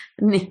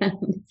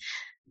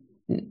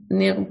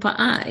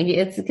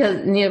 It's because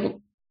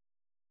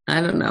I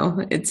don't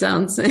know. It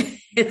sounds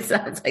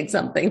like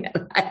something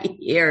that I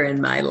hear in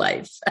my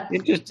life.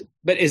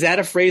 But is that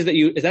a phrase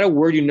is that a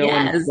word you know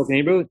yes. in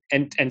Hebrew?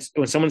 And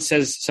when someone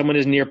says someone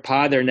is near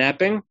pa, they're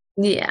napping?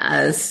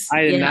 Yes.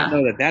 I did not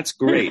know that. That's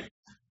great.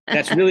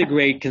 That's really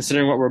great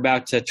considering what we're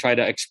about to try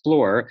to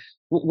explore.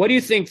 What do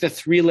you think the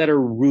 3-letter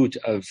root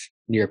of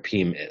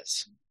nirpim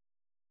is?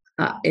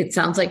 It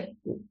sounds like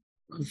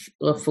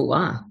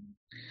refuah.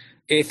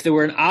 If there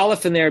were an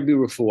aleph in there, it'd be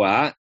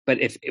refuah. But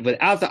if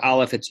without the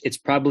aleph, it's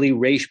probably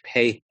reish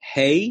pei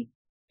hey,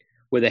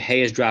 where the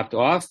hey is dropped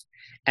off.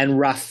 And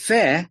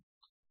rafeh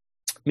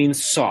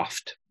means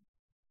soft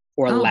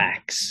or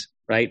lax,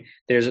 right?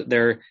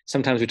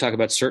 Sometimes we talk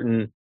about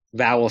certain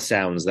vowel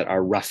sounds that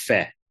are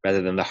rafeh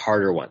rather than the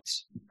harder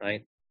ones,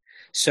 right?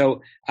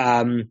 So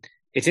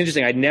it's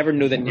interesting. I never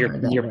knew that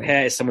near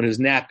peh is someone who's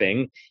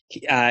napping.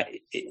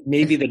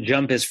 Maybe the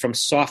jump is from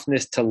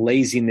softness to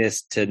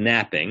laziness to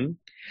napping.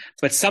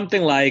 But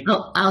something like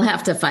I'll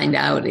have to find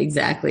out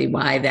exactly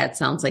why that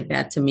sounds like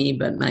that to me,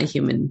 but my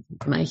human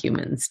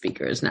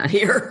speaker is not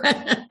here.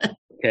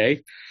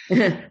 Okay.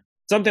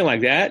 Something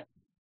like that.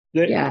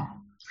 Yeah.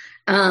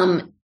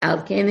 So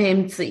Akim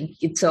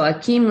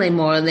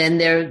Lemor, then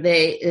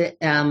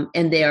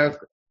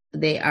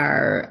they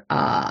are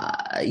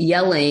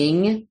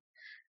yelling,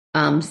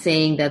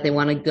 saying that they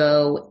want to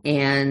go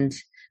and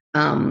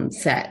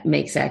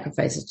make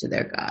sacrifices to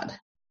their God.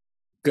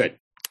 Good.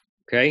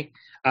 Okay.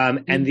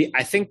 And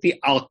I think the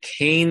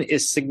alkane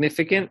is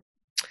significant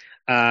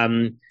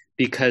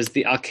because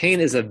the alkane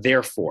is a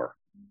therefore,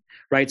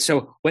 right?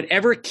 So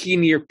whatever ki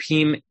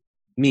nirpim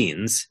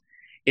means,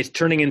 it's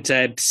turning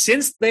into,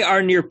 since they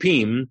are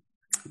nirpim,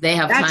 they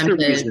have time to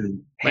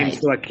reason. Right.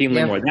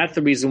 That's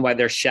the reason why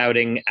they're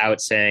shouting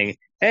out saying,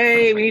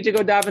 hey, we need to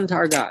go daven to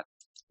our God.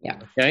 Yeah.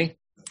 Okay.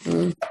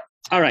 Mm-hmm.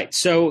 All right.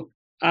 So,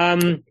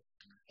 can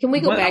we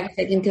go back a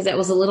second? Because that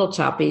was a little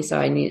choppy. So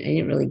I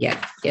didn't really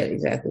get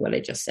exactly what I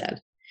just said.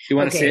 You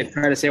want to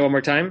try to say it one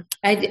more time?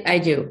 I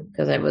do,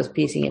 because I was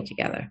piecing it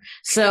together.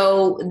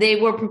 So they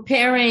were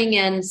preparing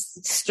and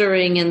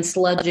stirring and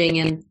sludging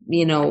and,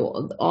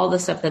 all the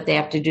stuff that they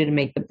have to do to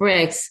make the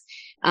bricks.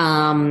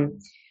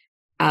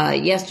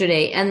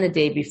 Yesterday and the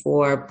day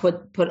before,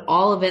 put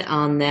all of it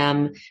on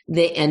them.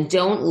 And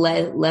don't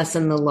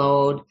lessen the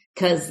load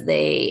because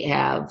they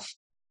have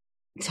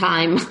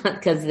time,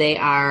 because they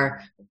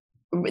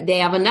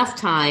have enough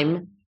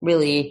time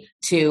really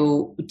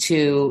to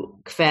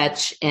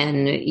fetch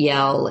and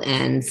yell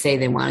and say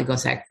they want to go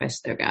sacrifice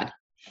their God.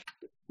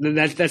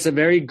 That's a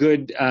very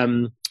good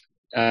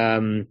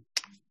non-literal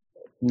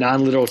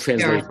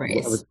translation.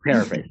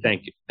 Paraphrase.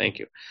 Thank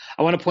you.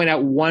 I want to point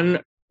out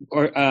one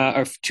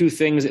or two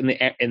things in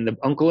the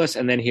Onkelos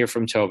and then hear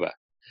from Tova.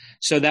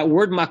 So that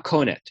word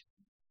makonet,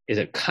 is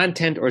it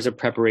content or is it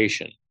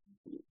preparation?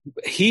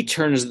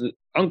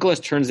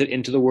 Onkelos turns it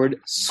into the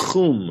word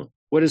schum.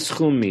 What does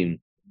schum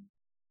mean?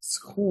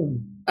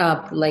 Schum,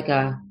 like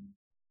a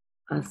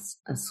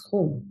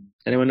schum.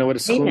 Anyone know what a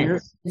schum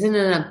is? Isn't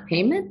it a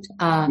payment?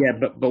 Yeah,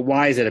 but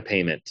why is it a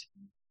payment?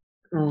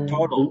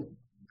 Total.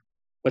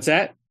 What's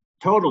that?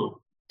 Total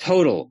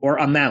or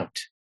amount,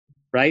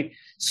 right?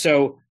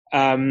 So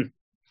Onkelos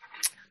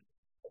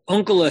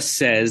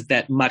says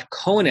that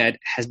matkonet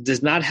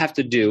does not have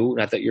to do.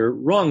 Not that you're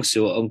wrong,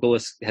 Sue.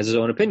 Onkelos has his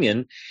own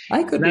opinion.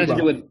 I could be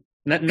wrong.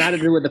 Not to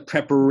do with the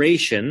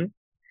preparation.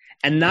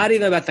 And not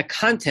even about the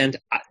content,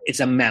 it's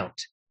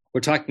amount.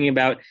 We're talking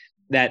about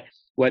that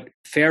what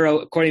Pharaoh,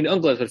 according to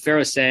Onkelos, what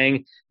Pharaoh is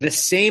saying, the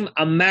same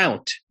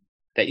amount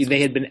that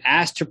they had been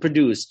asked to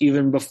produce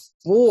even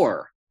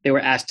before they were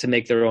asked to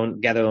make gather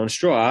their own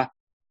straw,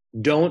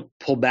 don't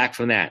pull back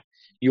from that.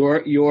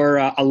 Your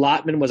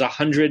allotment was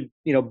 100,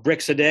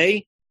 bricks a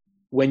day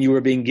when you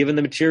were being given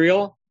the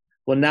material.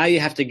 Well, now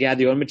you have to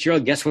gather your own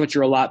material. Guess what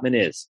your allotment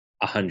is?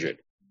 100.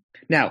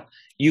 Now,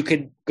 you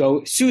could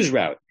go Sue's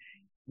route.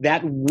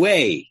 That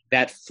way,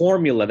 that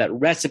formula, that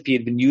recipe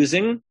had been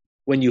using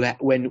when you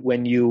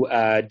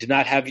did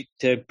not have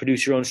to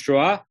produce your own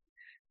straw,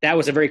 that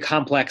was a very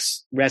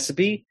complex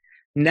recipe.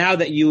 Now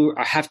that you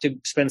have to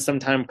spend some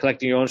time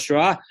collecting your own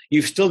straw,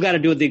 you've still got to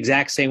do it the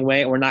exact same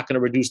way, and we're not going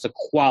to reduce the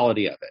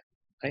quality of it.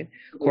 Right?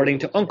 According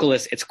to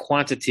Onkelos, it's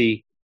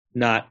quantity,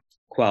 not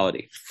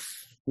quality.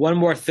 One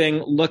more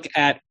thing, look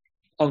at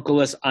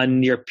Onkelos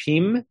on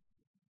Nirpim.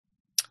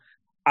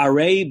 Are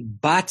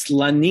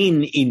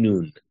batlanin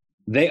inun.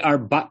 They are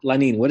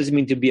batlanin. What does it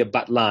mean to be a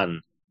batlan?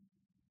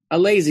 A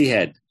lazy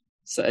head.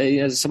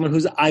 So, someone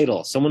who's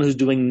idle, someone who's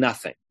doing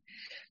nothing.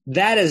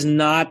 That is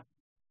not,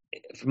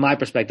 from my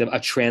perspective, a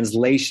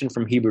translation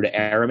from Hebrew to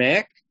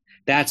Aramaic.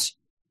 That's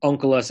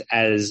Onkelos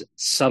as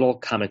subtle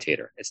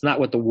commentator. It's not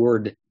what the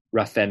word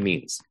rafeh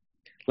means.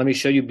 Let me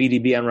show you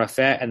BDB on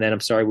rafeh, and then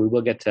I'm sorry, we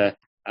will get to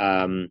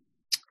Tova.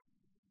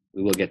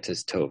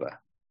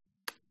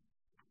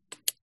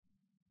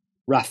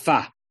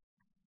 Rafah,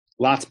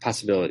 lots of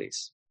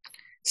possibilities.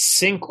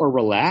 Sink or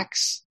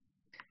relax.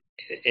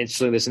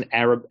 Actually, there's an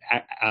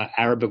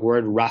Arabic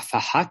word,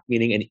 rafahat,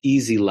 meaning an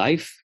easy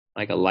life,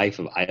 like a life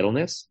of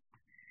idleness.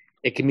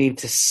 It can mean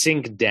to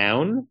sink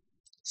down,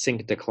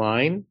 sink,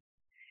 decline.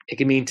 It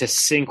can mean to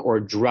sink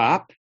or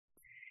drop.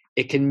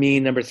 It can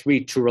mean, number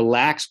 3, to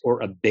relax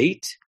or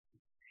abate.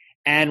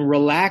 And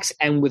relax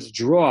and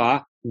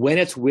withdraw when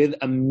it's with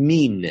a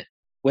min,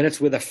 when it's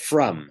with a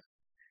from,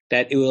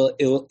 that it will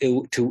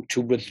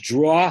to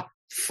withdraw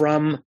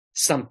from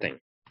something.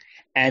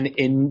 And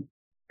in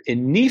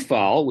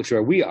Nifal, which is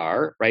where we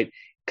are, right?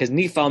 Because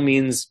Nifal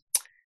means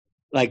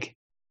like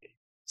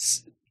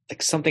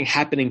something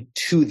happening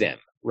to them,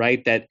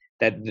 right? That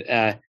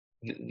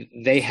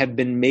they have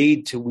been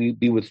made to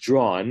be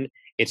withdrawn.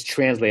 It's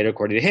translated,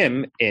 according to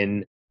him,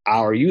 in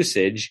our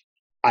usage,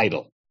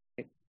 idle,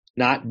 right?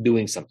 Not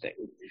doing something.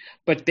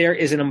 But there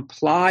is an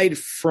implied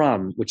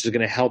from, which is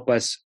going to help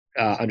us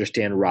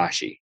understand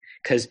Rashi.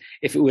 Because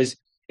if it was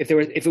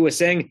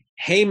saying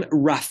Haim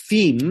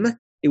Rafim,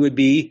 it would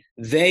be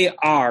they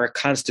are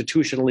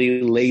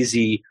constitutionally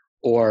lazy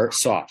or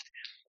soft.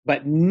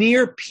 But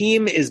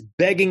Nirpim is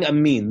begging a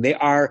mean. They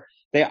are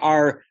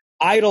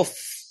idle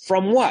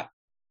from what?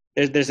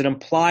 There's an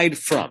implied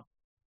from.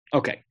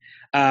 Okay.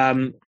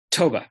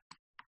 Tova.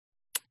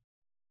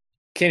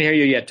 Can't hear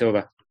you yet,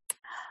 Tova.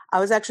 I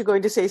was actually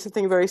going to say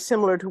something very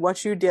similar to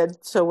what you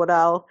did. So what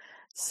I'll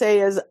say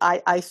is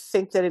I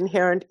think that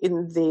inherent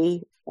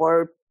in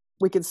or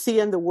we can see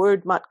in the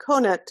word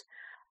matkonet,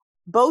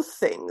 both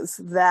things,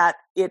 that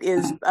it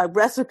is a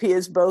recipe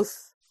is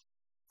both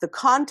the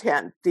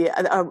content,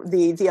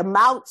 the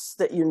amounts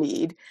that you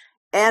need,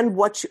 and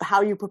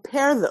how you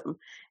prepare them.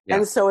 Yeah.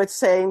 And so it's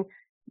saying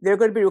they're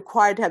going to be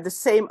required to have the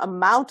same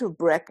amount of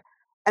brick,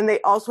 and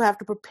they also have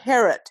to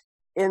prepare it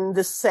in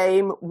the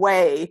same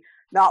way,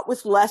 not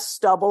with less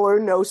stubble or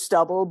no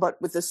stubble, but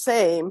with the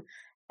same.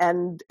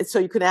 And so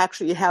you can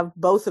actually have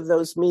both of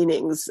those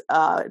meanings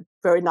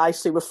very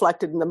nicely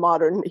reflected in the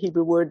modern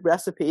Hebrew word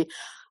recipe.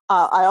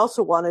 I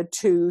also wanted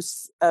to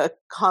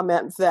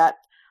comment that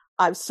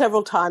I've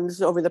several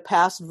times over the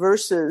past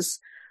verses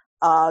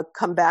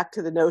come back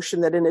to the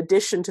notion that in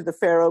addition to the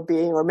Pharaoh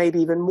being, or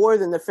maybe even more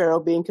than the Pharaoh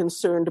being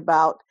concerned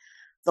about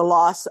the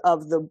loss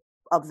of the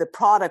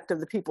product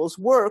of the people's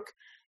work,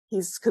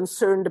 he's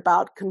concerned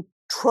about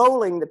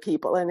controlling the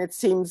people. And it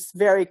seems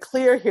very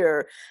clear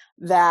here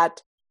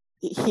that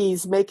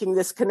he's making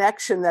this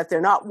connection that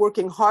they're not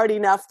working hard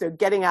enough, they're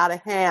getting out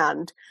of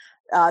hand,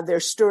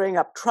 they're stirring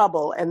up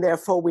trouble, and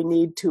therefore we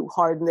need to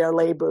harden their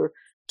labor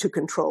to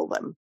control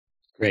them.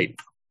 Great.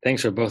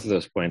 Thanks for both of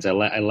those points. I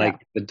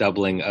like the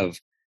doubling of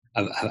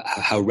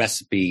how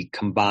recipe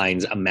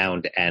combines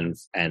amount and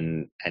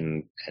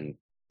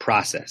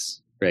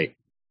process. Great.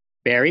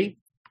 Barry?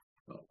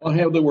 I'll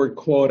have the word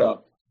quota.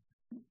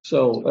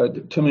 So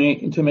to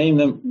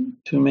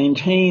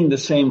maintain the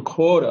same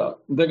quota,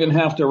 they're going to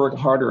have to work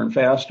harder and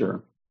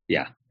faster.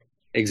 Yeah,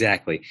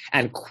 exactly.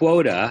 And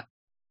quota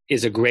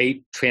is a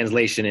great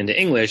translation into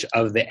English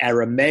of the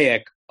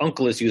Aramaic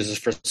Onkelos uses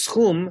for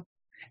schum,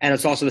 and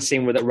it's also the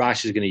same word that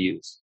Rashi is going to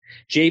use.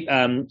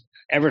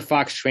 Everett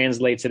Fox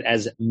translates it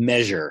as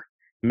measure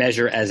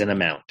as an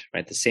amount,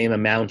 right? The same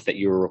amount that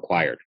you were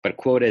required. But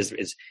quota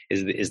is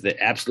the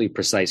absolutely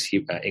precise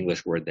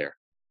English word there.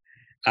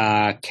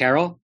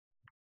 Carol?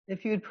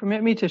 If you'd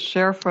permit me to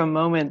share for a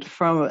moment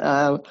from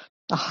a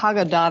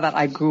Haggadah that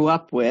I grew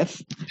up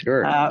with.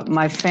 Sure.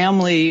 My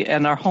family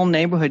and our whole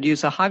neighborhood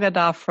used a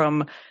Haggadah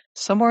from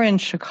somewhere in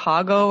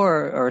Chicago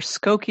or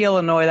Skokie,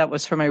 Illinois. That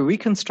was from a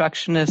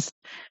Reconstructionist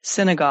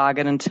synagogue.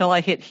 And until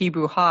I hit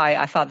Hebrew High,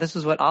 I thought this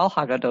is what all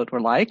Haggadot were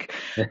like.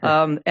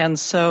 And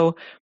so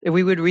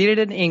we would read it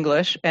in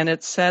English, and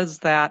it says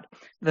that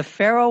the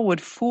Pharaoh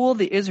would fool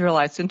the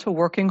Israelites into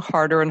working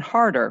harder and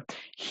harder.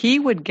 He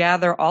would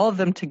gather all of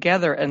them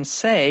together and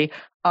say,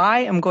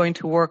 I am going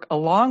to work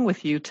along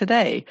with you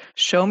today.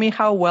 Show me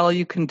how well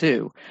you can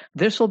do.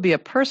 This will be a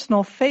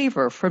personal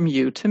favor from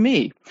you to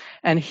me.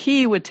 And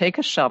he would take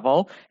a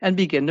shovel and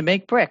begin to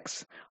make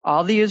bricks.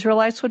 All the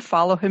Israelites would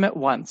follow him at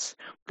once.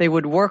 They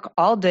would work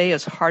all day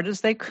as hard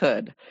as they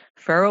could.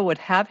 Pharaoh would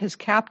have his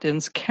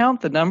captains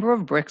count the number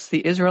of bricks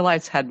the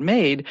Israelites had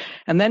made,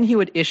 and then he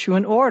would issue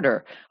an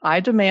order. I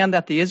demand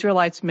that the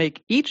Israelites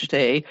make each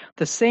day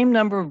the same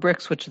number of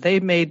bricks which they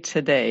made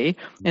today.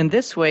 In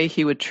this way,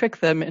 he would trick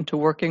them into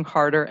working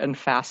harder and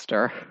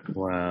faster.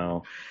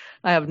 Wow.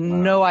 I have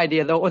no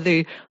idea.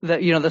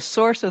 The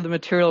source of the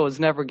material was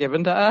never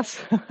given to us.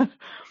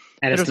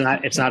 And it's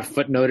not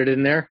footnoted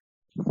in there?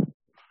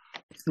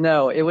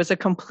 No, it was a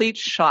complete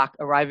shock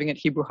arriving at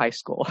Hebrew high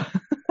school.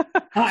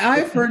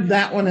 I've heard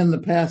that one in the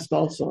past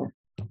also.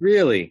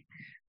 Really?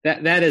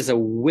 That is a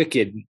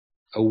wickedly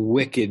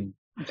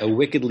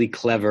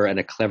clever and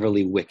a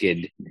cleverly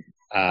wicked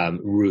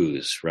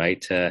ruse,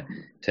 right? To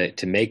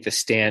make the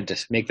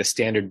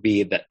standard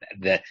be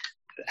that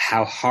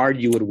how hard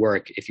you would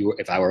work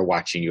if I were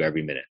watching you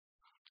every minute.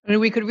 I mean,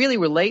 we could really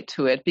relate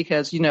to it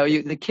because,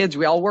 the kids,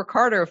 we all work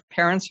harder if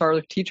parents or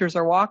teachers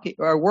are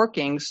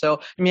working. So,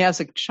 I mean,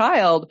 as a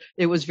child,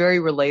 it was very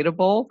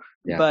relatable,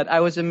 but I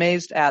was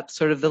amazed at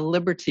sort of the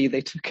liberty they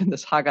took in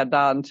this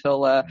Haggadah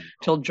until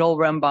Joel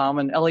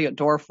Rembam and Elliot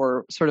Dorff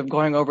were sort of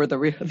going over the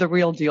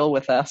real deal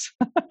with us.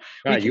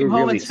 We came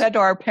home and said to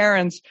our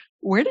parents,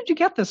 where did you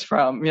get this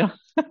from?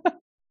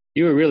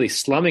 You were really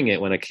slumming it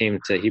when it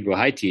came to Hebrew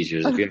high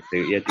teachers.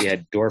 You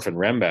had Dorff and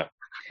Rembam.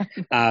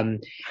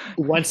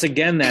 Once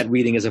again, that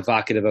reading is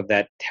evocative of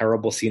that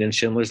terrible scene in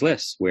Schindler's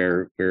List,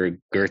 where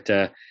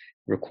Goethe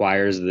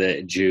requires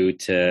the Jew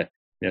to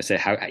say,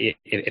 "How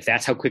if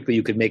that's how quickly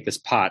you could make this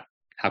pot,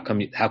 how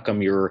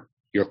come your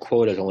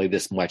quota is only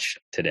this much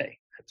today?"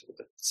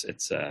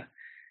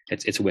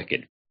 It's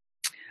wicked.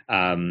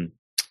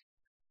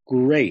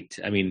 Great.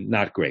 I mean,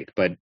 not great,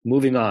 but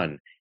moving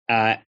on.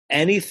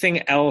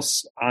 Anything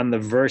else on the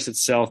verse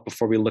itself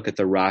before we look at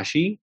the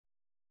Rashi?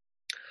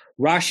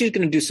 Rashi is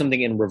going to do something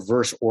in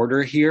reverse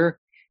order here.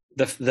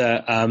 He's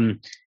going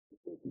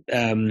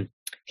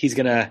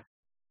to,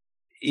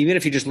 even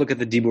if you just look at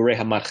the Diburei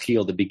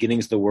HaMatchil, the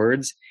beginnings of the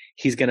words,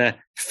 he's going to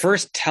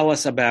first tell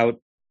us about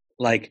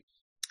like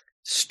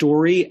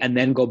story and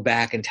then go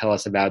back and tell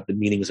us about the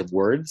meanings of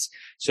words.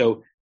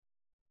 So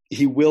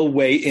he will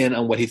weigh in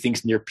on what he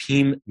thinks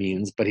Nirpim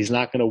means, but he's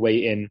not going to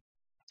weigh in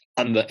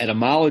on the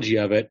etymology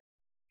of it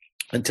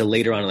until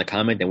later on in the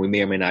comment, and we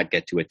may or may not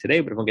get to it today,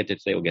 but if we don't get to it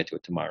today, we'll get to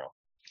it tomorrow.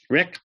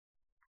 Rick?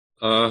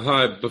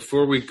 Hi.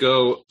 Before we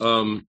go,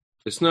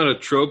 it's not a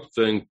trope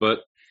thing,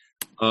 but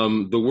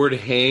the word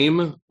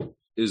haim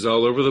is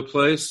all over the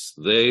place.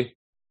 They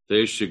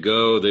should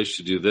go, they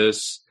should do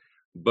this.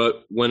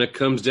 But when it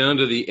comes down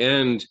to the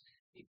end,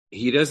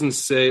 he doesn't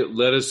say,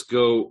 let us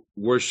go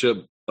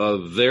worship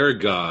their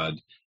God.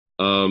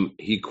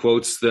 He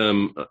quotes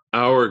them,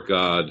 our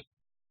God.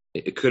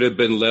 It could have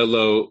been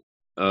Lelo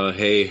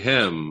Hey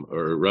Hem,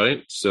 or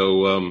right?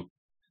 So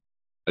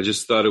I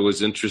just thought it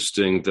was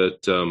interesting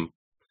that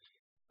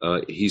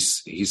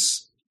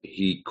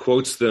he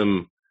quotes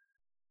them,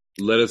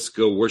 let us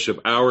go worship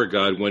our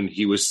God, when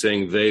he was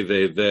saying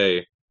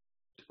they,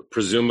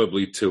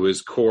 presumably to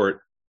his court,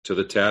 to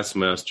the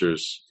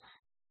taskmasters.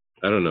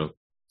 I don't know.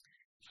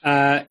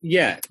 I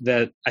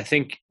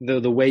think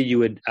the way you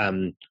would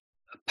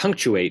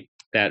punctuate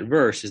that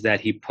verse is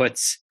that he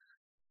puts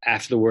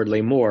after the word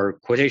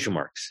lemor quotation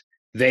marks.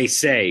 They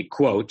say,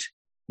 quote,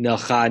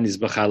 Nelcha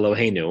nizbacha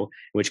Eloheinu, in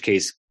which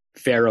case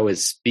Pharaoh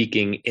is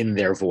speaking in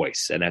their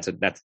voice, and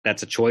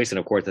that's a choice, and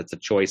of course that's a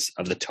choice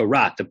of the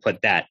Torah to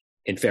put that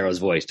in Pharaoh's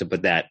voice, to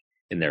put that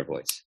in their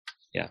voice.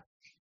 Yeah.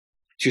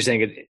 So you're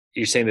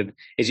saying that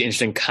it's an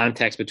interesting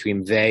context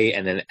between they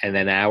and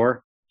then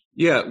our.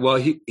 Yeah. Well,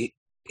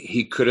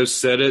 he could have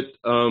said it.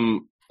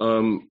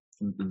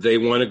 They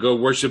want to go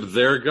worship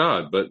their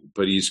God, but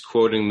he's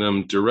quoting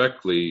them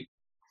directly.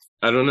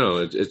 I don't know.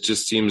 It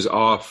just seems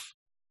off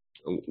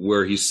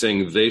where he's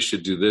saying they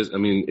should do this. I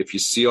mean, if you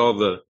see all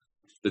the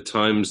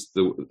times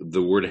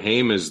the word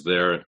haim is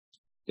there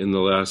in the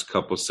last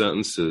couple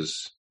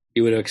sentences,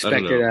 you would have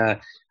expected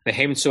the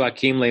haim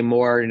suakim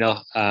lemor,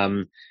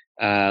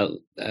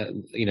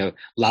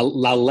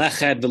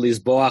 lalechet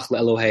v'lizboach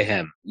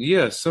leEloheihem.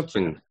 Yeah,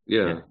 something.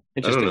 Yeah. I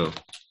don't know.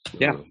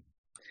 Yeah.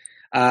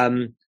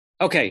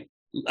 Okay.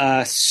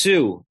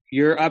 Sue,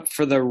 you're up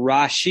for the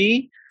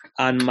Rashi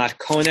on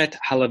Matkonet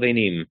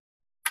Halavenim.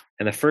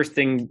 And the first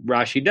thing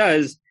Rashi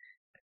does,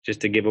 just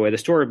to give away the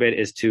story a bit,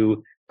 is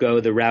to go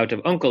the route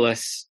of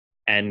Onkelos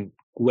and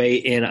weigh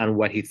in on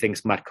what he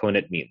thinks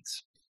Matkonet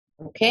means.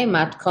 Okay,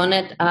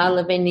 Matkonet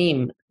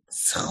Halavenim.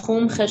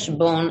 Schum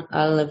cheshbon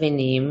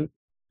halavenim,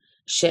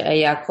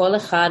 she'aya kol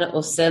echad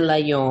oseh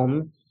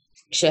layom,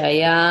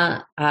 כשהיה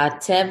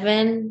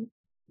התבן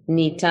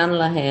ניתן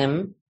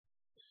להם,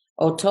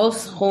 אותו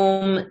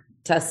סכום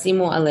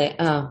Tasimu ale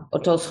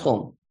oto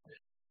schum,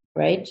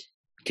 right?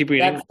 Keep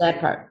reading. That's that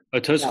part.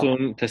 Oto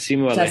schum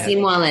tasimu alehem.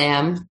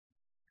 Tasimu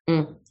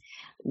alehem.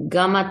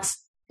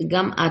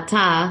 Gam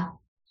ata.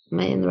 Am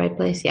I in the right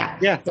place? Yeah.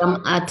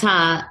 Gam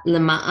ata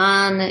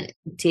lema'an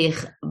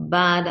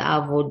tichbad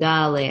avoda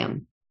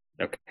alehem.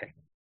 Okay.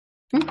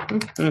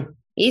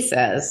 He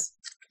says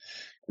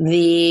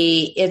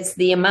it's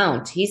the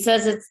amount. He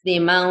says it's the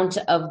amount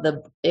of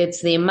the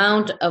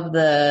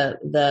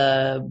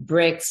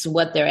bricks,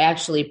 what they're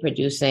actually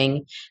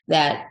producing,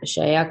 that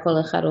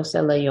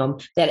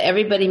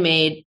everybody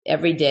made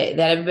every day,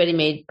 that everybody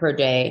made per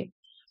day,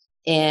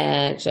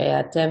 and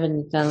that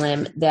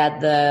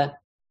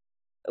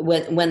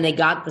when they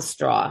got the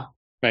straw.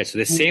 Right. So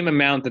the same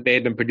amount that they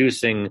had been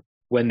producing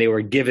when they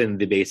were given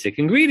the basic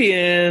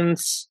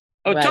ingredients.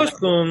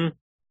 Otoschum.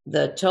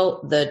 The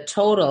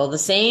total, the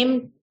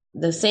same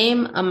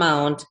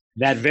amount.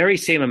 That very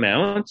same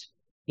amount.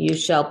 You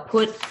shall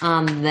put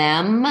on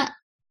them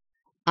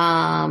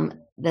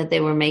that they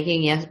were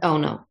making. Yes. Oh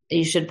no.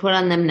 You should put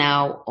on them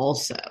now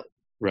also.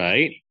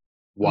 Right.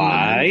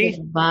 Why?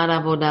 So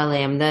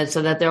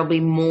that there'll be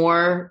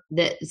more.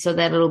 So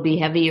that it'll be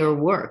heavier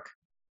work.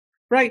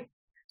 Right.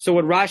 So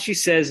what Rashi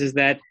says is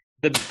that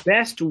the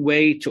best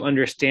way to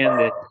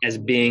understand it as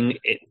being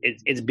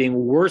it's being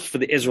worse for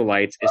the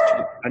Israelites is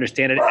to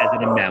understand it as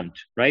an amount,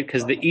 right?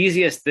 Because the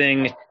easiest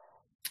thing,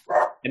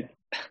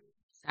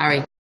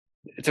 sorry,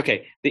 it's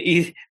okay. The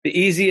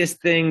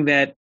easiest thing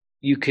that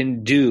you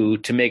can do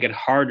to make it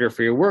harder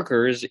for your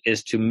workers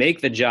is to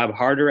make the job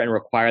harder and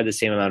require the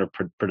same amount of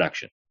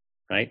production,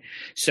 right?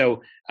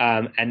 So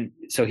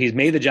so he's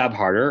made the job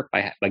harder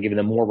by giving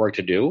them more work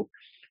to do,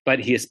 but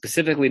he has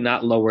specifically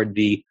not lowered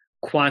the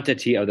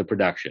quantity of the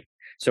production.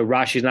 So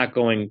Rashi is not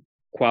going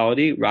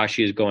quality,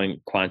 Rashi is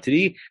going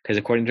quantity, because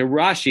according to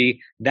Rashi,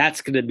 that's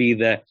going to be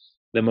the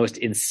most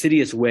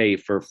insidious way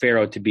for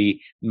Pharaoh to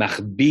be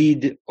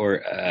machbid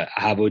or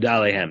havodah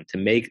alehem, to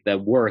make the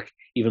work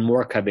even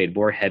more kaved,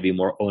 more heavy,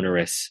 more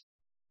onerous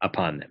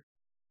upon them.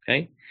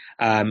 Okay?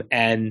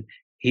 And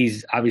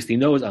he's obviously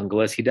knows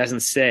Onkelos. He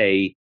doesn't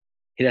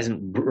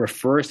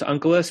refer to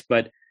Onkelos,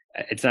 but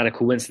it's not a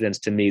coincidence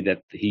to me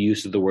that he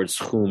uses the word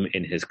schum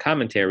in his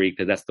commentary,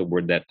 because that's the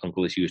word that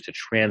Onkelos used to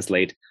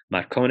translate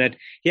matkonet.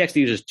 He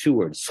actually uses two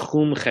words,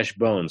 schum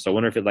cheshbon. So I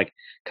wonder if it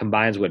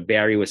combines what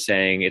Barry was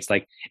saying. It's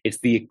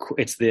the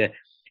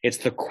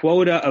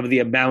quota of the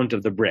amount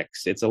of the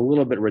bricks. It's a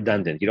little bit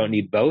redundant. You don't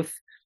need both.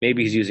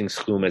 Maybe he's using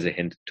schum as a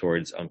hint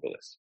towards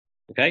Onkelos.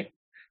 Okay,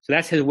 so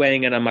that's his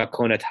weighing in on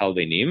matkonet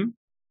halvenim.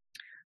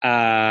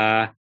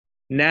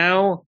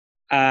 Now.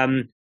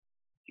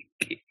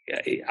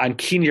 On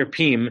Kinyer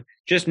Pim,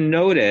 just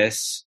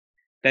notice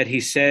that he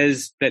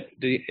says that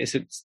is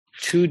it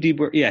two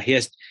dibur? Yeah, he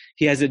has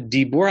a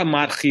dibur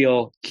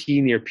matchil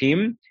Kinyer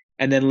Pim,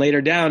 and then later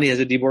down he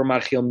has a dibur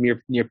matchil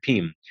near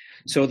Pim.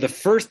 So the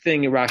first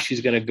thing Rashi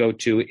is going to go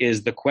to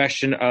is the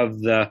question of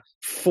the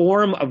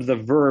form of the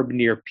verb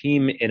near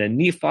Pim in a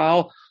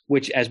nifal,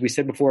 which, as we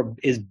said before,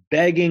 is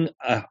begging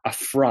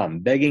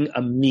begging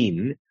a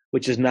min,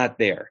 which is not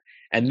there.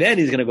 And then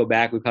he's going to go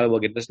back. We probably will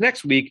get this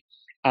next week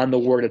on the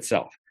word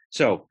itself.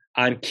 So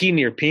on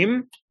Kinyer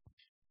Pim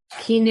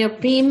min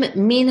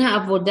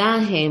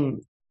ha'avodah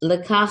hem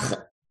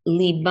lekach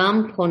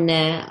libam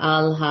poneh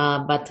al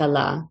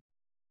batala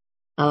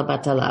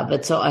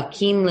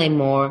v'tzoakim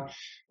lemor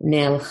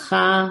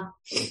nelcha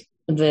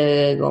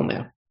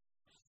v'gomer.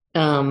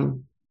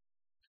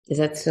 Is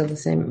that still the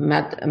same?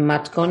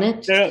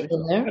 Matkonet?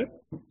 Still there?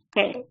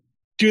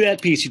 Do that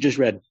piece you just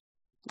read.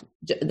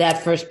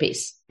 That first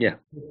piece. Yeah.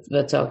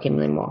 V'tzoakim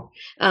lemor.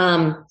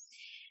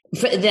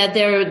 That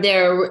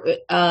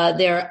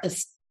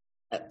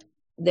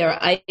they're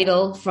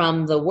idle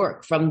from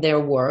their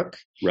work,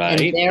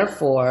 right? And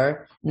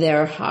therefore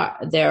their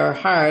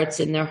hearts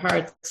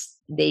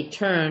they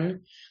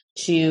turn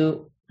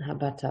to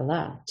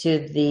habatala,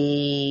 to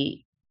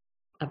the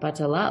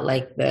habatala,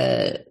 like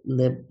the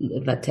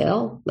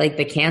levatel, like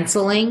the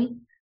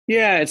canceling.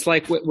 Yeah, it's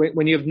like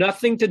when you have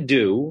nothing to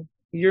do,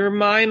 your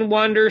mind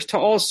wanders to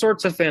all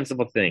sorts of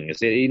fanciful things.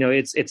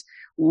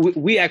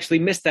 We actually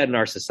miss that in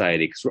our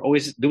society because we're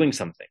always doing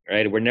something,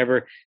 right? We're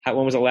never.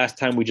 When was the last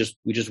time we just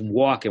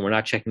walk and we're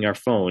not checking our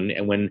phone?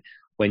 And when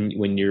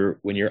you're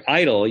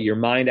idle, your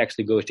mind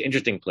actually goes to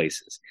interesting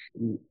places.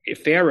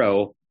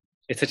 Pharaoh,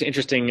 it's such an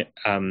interesting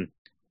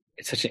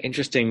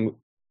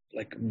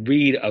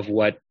read of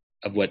what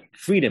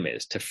freedom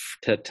is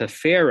to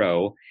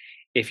Pharaoh.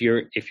 If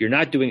you're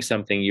not doing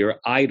something, you're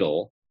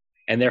idle.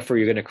 And therefore,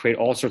 you're going to create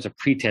all sorts of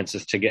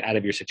pretenses to get out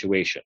of your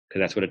situation, because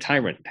that's what a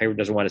tyrant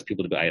doesn't want his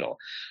people to be idle.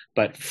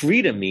 But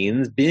freedom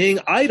means being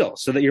idle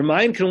so that your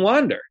mind can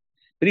wander.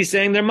 But he's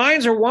saying their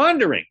minds are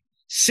wandering.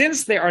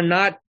 Since they're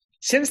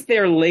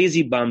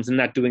lazy bums and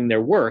not doing their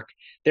work,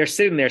 they're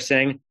sitting there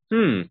saying,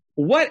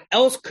 what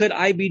else could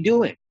I be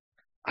doing?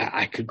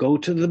 I could go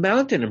to the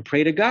mountain and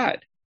pray to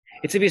God.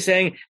 It's if he's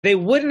saying they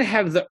wouldn't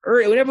have it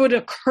would never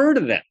occur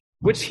to them,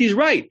 which he's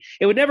right.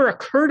 It would never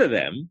occur to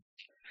them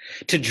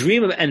to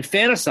dream of and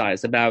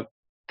fantasize about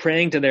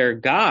praying to their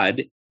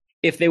God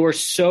if they were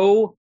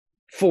so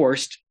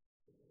forced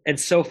and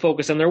so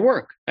focused on their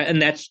work.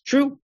 And that's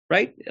true,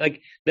 right?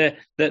 Like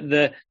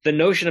the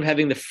notion of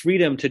having the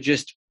freedom to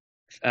just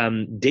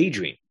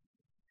daydream,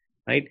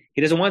 right?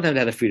 He doesn't want them to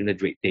have the freedom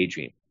to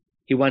daydream.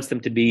 He wants them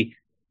to be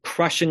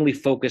crushingly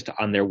focused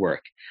on their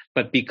work.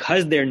 But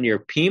because they're near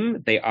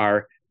Pim, they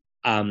are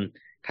kind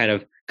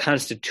of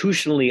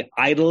constitutionally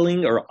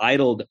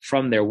idled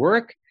from their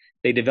work.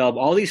 They develop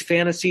all these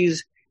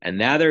fantasies, and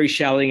now they're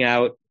shouting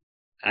out,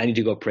 I need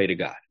to go pray to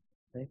God.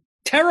 Right?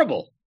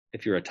 Terrible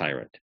if you're a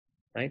tyrant,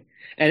 right?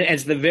 And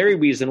it's the very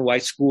reason why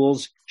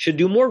schools should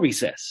do more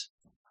recess,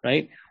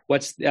 right? I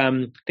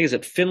think it's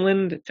that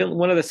Finland,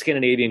 one of the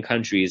Scandinavian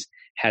countries,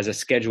 has a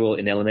schedule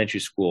in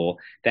elementary school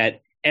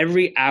that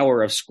every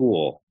hour of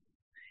school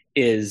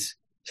is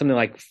something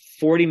like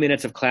 40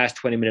 minutes of class,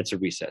 20 minutes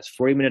of recess,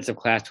 40 minutes of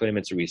class, 20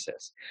 minutes of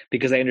recess,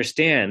 because I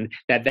understand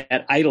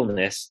that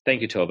idleness,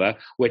 thank you, Tova,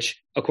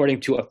 which according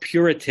to a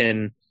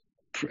Puritan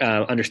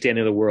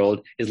understanding of the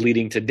world is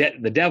leading to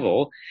the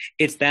devil.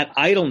 It's that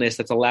idleness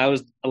that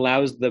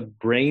allows the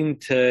brain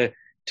to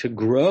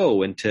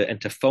grow and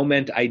to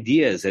foment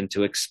ideas and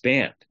to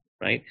expand,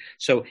 right?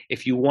 So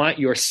if you want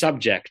your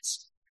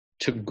subjects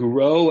to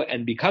grow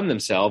and become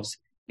themselves,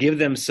 give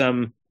them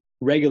some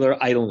regular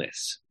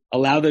idleness.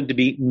 Allow them to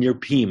be near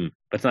Pim,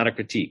 but it's not a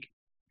critique.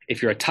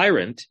 If you're a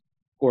tyrant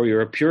or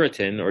you're a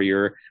Puritan or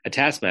you're a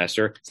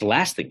taskmaster, it's the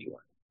last thing you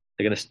want.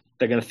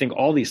 They're gonna think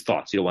all these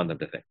thoughts you don't want them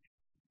to think.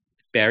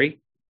 Barry?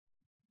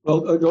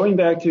 Well, going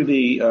back to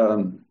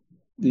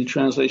the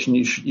translation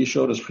you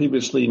showed us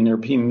previously, near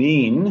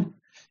Pimin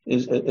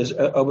is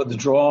a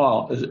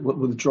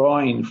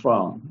withdrawing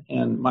from,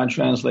 and my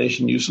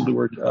translation uses the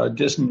word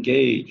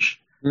disengage.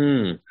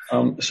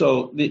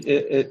 So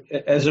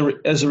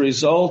as a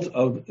result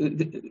of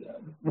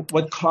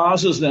what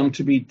causes them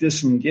to be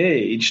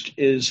disengaged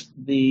is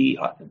the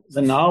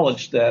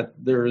knowledge that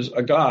there's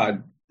a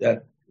God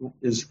that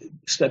is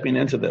stepping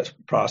into this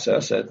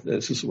process. That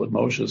this is what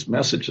Moshe's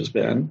message has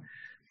been,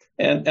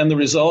 and the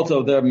result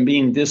of them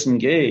being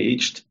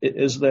disengaged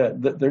is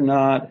that they're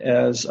not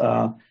as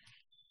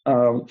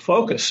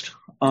focused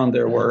on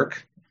their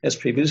work as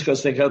previous,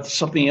 because they got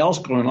something else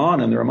going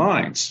on in their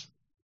minds.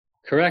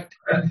 Correct.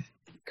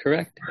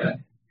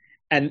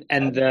 And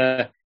I'm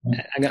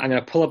going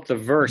to pull up the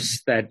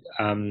verse that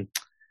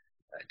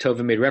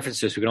Tova made reference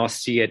to, so we can all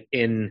see it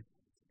in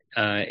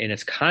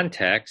its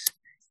context.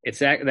 It's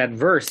that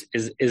verse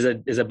is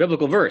a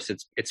biblical verse.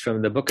 It's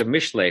from the book of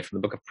Mishlei, from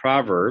the book of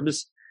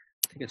Proverbs.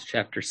 I think it's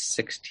chapter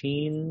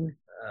 16.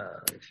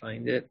 Let me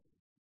find it.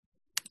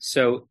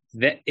 So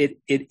that it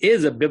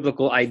is a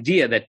biblical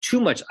idea that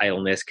too much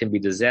idleness can be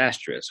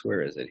disastrous.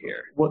 Where is it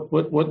here?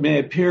 What may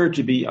appear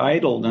to be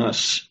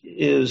idleness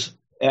is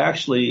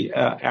actually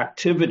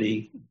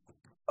activity,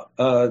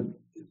 the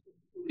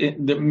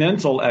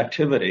mental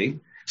activity,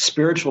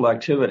 spiritual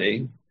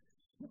activity,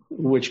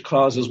 which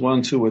causes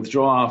one to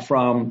withdraw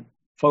from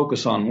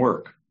focus on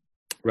work.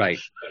 Right.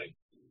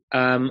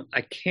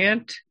 I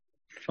can't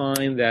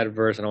find that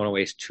verse. I don't want to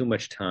waste too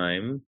much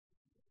time.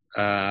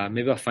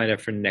 Maybe I'll find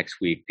out for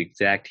next week, the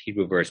exact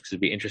Hebrew verse, because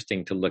it'd be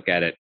interesting to look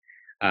at it.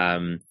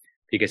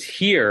 Because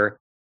here,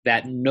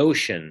 that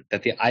notion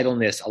that the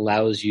idleness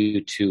allows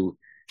you to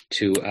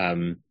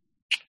dream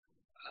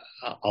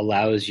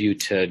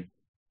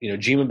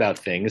about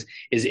things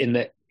is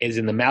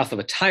in the mouth of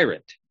a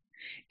tyrant.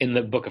 In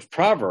the book of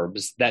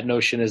Proverbs, that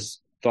notion is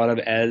thought of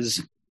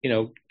as,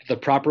 the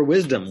proper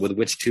wisdom with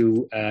which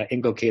to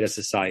inculcate a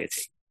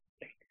society.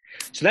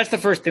 So that's the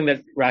first thing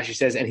that Rashi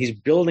says, and he's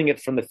building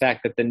it from the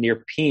fact that the near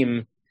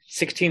Pim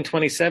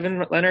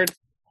 1627, Leonard,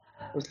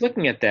 I was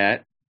looking at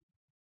that,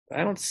 but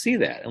I don't see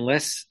that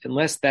unless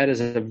that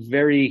is a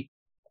very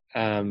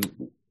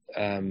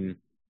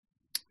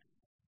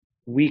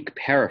weak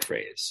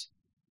paraphrase.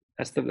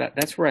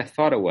 That's where I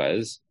thought it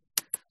was.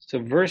 So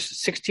verse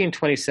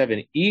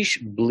 1627,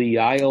 Ish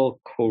Blial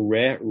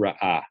Kore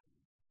Ra'ah.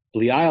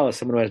 Blial is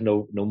someone who has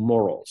no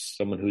morals,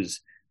 someone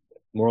who's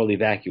morally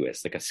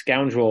vacuous, like a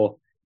scoundrel.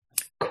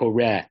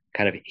 Koreh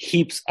kind of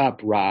heaps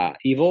up Ra,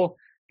 evil.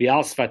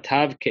 Bial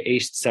Sfatav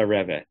Ke'esh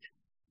Tsarevet.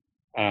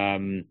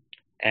 And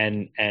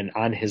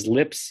on his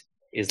lips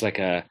is like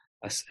a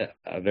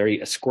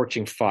very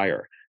scorching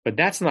fire. But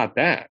that's not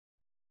that.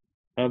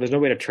 There's no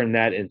way to turn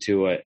that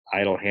into an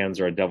idle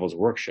hands or a devil's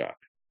workshop.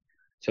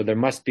 So there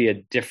must be a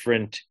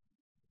different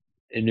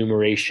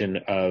enumeration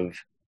of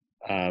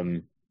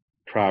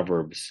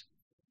Proverbs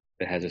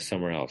that has it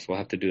somewhere else. We'll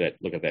have to do that.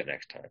 Look at that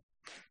next time.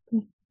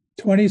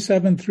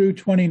 27 through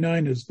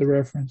 29 is the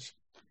reference.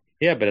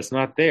 Yeah, but it's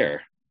not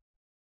there.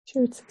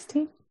 Sure, it's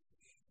 16.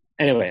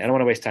 Anyway, I don't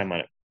want to waste time on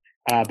it.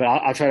 But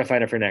I'll try to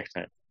find it for next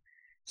time.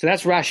 So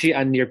that's Rashi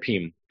on near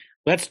Pim.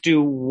 Let's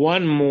do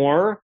one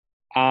more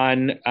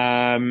on,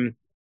 this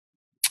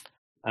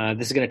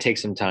is going to take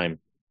some time.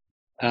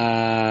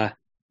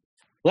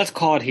 Let's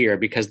call it here,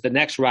 because the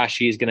next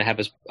Rashi is going to have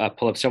us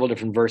pull up several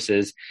different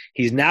verses.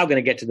 He's now going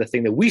to get to the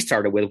thing that we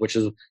started with, which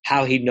is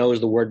how he knows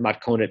the word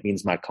matkonet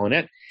means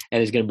matkonet, and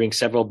he's going to bring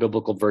several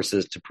biblical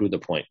verses to prove the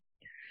point.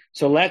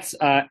 So let's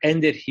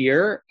end it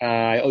here.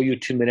 I owe you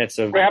 2 minutes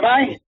of...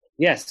 Rabbi?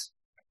 Yes.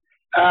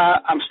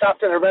 I'm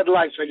stopped at a red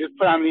light, so I just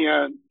put on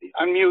the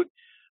unmute.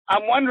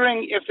 I'm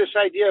wondering if this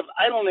idea of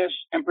idleness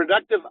and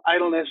productive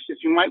idleness, if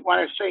you might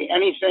want to say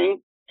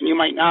anything, and you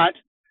might not,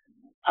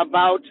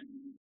 about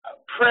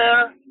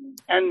prayer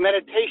and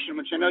meditation,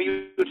 which I know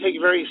you take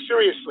very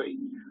seriously.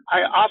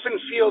 I often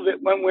feel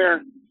that when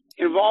we're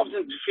involved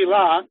in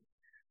tefillah,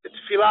 the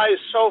tefillah is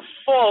so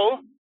full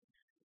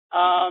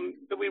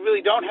that we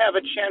really don't have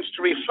a chance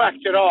to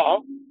reflect at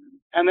all,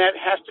 and that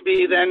has to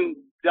be then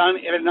done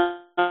at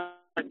another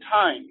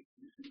time.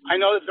 I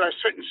know that there are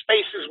certain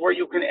spaces where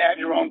you can add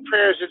your own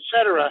prayers,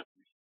 etc.,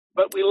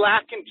 but we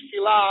lack in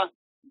tefillah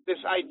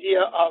this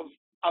idea of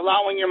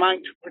allowing your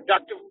mind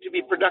to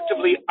be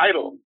productively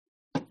idle.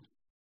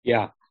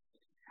 Yeah.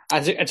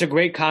 It's a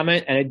great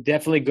comment, and it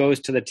definitely goes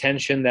to the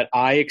tension that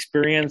I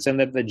experience and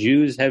that the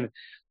Jews have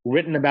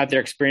written about their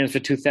experience for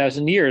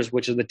 2,000 years,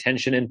 which is the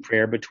tension in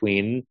prayer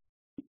between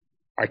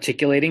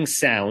articulating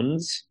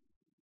sounds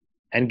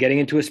and getting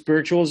into a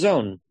spiritual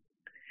zone.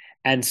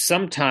 And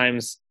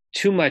sometimes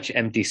too much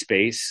empty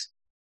space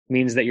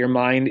means that your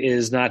mind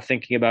is not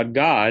thinking about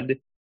God,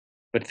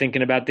 but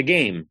thinking about the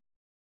game,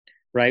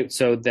 right?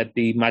 So that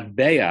the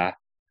matbeah,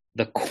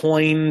 the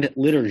coined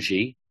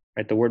liturgy,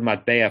 right? The word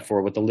matbeah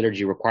for what the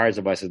liturgy requires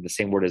of us is the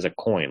same word as a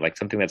coin, like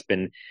something that's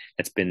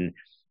been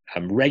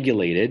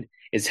regulated,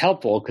 is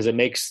helpful because it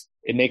makes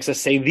us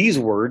say these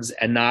words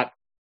and not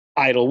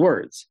idle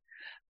words.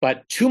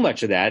 But too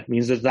much of that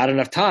means there's not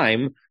enough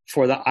time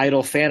for the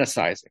idle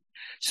fantasizing.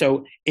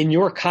 So in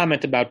your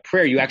comment about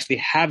prayer, you actually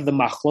have the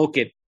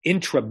machloket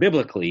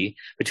intra-biblically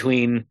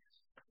between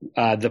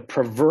the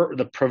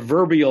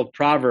proverbial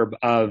proverb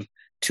of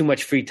too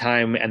much free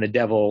time and the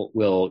devil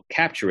will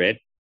capture it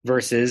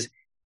versus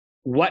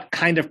what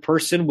kind of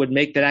person would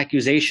make that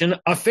accusation?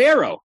 A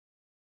Pharaoh,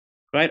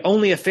 right?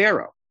 Only a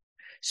Pharaoh.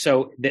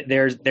 So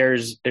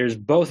there's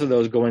both of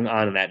those going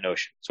on in that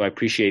notion. So I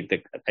appreciate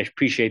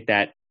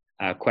that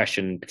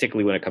question,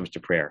 particularly when it comes to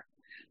prayer.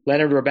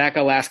 Leonard,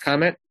 Rebecca, last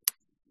comment.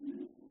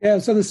 Yeah,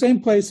 so the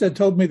same place that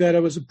told me that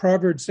it was a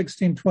Proverbs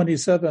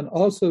 16:27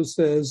 also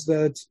says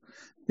that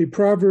the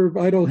proverb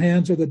idle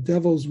hands are the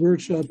devil's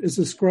workshop is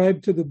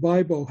ascribed to the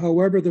Bible.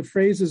 However, the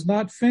phrase is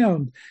not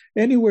found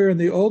anywhere in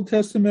the Old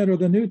Testament or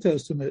the New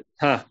Testament.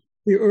 Huh.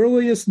 The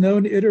earliest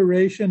known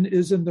iteration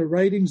is in the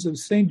writings of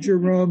St.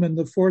 Jerome in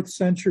the 4th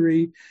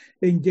century.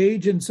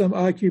 Engage in some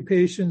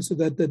occupation so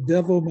that the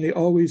devil may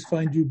always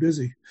find you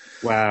busy.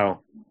 Wow.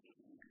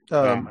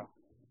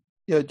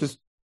 Yeah, just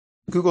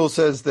Google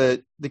says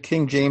that the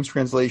King James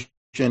translation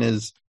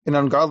is an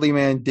ungodly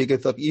man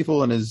diggeth up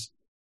evil and his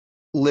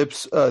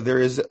lips there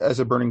is as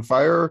a burning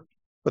fire.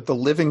 But the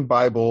Living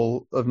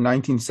Bible of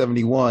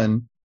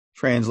 1971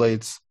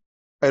 translates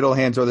idle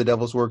hands are the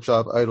devil's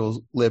workshop,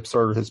 idle lips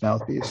are his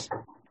mouthpiece.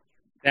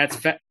 That's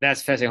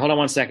fascinating. Hold on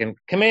one second.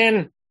 Come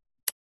in.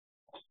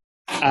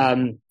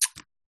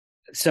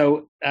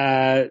 So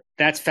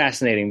that's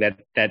fascinating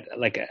that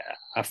like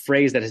a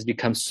phrase that has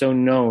become so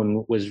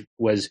known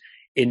was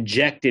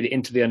injected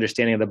into the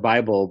understanding of the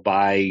Bible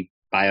by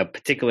a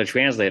particular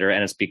translator,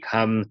 and it's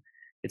become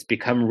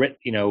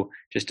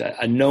just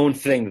a known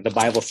thing that the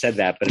Bible said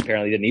that, but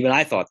apparently didn't. Even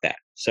I thought that.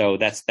 So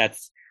that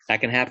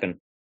can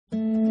happen.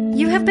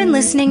 You have been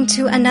listening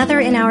to another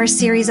in our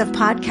series of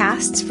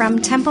podcasts from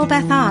Temple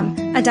Beth Am,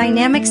 a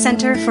dynamic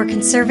center for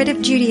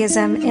conservative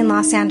Judaism in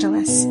Los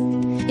Angeles.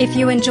 If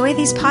you enjoy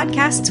these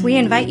podcasts, we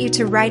invite you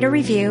to write a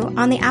review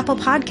on the Apple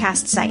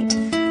Podcast site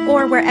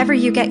or wherever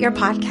you get your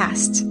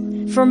podcasts.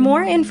 For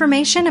more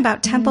information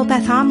about Temple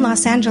Beth Am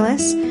Los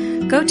Angeles,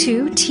 go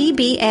to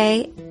tbala.org.